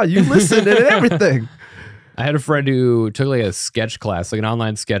 you listened and everything. I had a friend who took like a sketch class, like an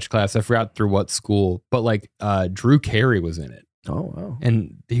online sketch class. I forgot through what school, but like Drew Carey was in it. Oh, wow.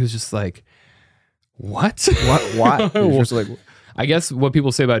 And he was just like, what? Why? Just like, I guess what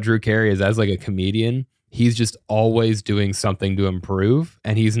people say about Drew Carey is as like a comedian, he's just always doing something to improve,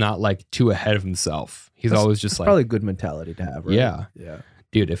 and he's not like too ahead of himself. He's always just like probably a good mentality to have, right? Yeah.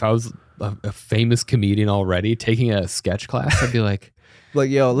 Dude, if I was a famous comedian already taking a sketch class, I'd be like,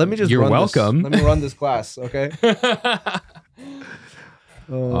 yo, let me just you're welcome. Let me run this class, okay?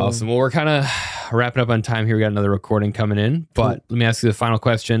 Awesome. Well, we're kind of wrapping up on time here. We got another recording coming in, but let me ask you the final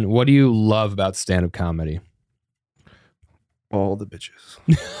question. What do you love about stand-up comedy? All the bitches.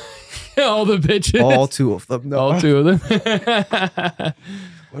 All the bitches? All two of them. No. All two of them?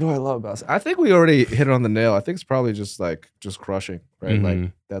 What do I love about it? I think we already hit it on the nail. I think it's probably just crushing, right?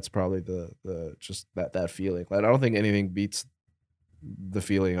 Like that's probably the just that feeling. Like I don't think anything beats the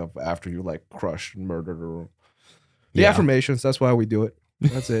feeling of after you like crushed and murdered or the affirmations. That's why we do it.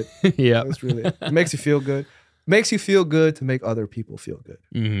 That's it. Yeah, that's really it. It makes you feel good. Makes you feel good to make other people feel good.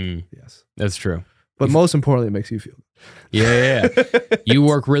 Yes, that's true. But most importantly, it makes you feel good. Yeah. You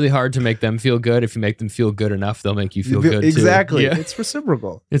work really hard to make them feel good. If you make them feel good enough, they'll make you feel good exactly. too. Yeah. It's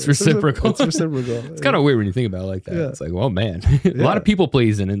reciprocal. It's reciprocal. It's reciprocal. It's kind of weird when you think about it like that. Yeah. It's like, well, man, a lot of people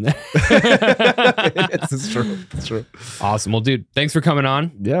pleasing in there. It's true. It's true. Awesome. Well, dude, thanks for coming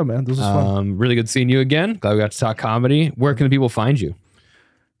on. Yeah, man. This was fun. Really good seeing you again. Glad we got to talk comedy. Where can the people find you?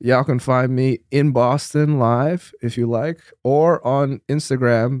 Y'all can find me in Boston live if you like, or on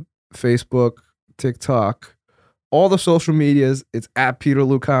Instagram, Facebook, TikTok, all the social medias. It's at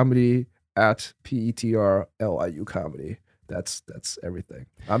Peterloo Comedy, at PETRLIU Comedy. That's everything.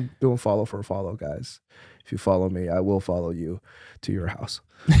 I'm doing follow for a follow, guys. If you follow me, I will follow you to your house.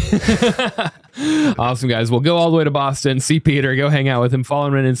 Awesome, guys. Well, go all the way to Boston, see Peter, go hang out with him, follow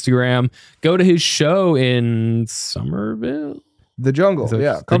him on Instagram, go to his show in Somerville. The Jungle.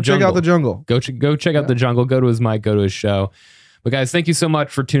 Come check out the Jungle. Go check out the Jungle. Go to his mic, go to his show. But guys, thank you so much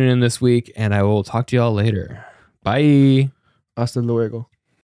for tuning in this week, and I will talk to y'all later. Bye. Hasta luego.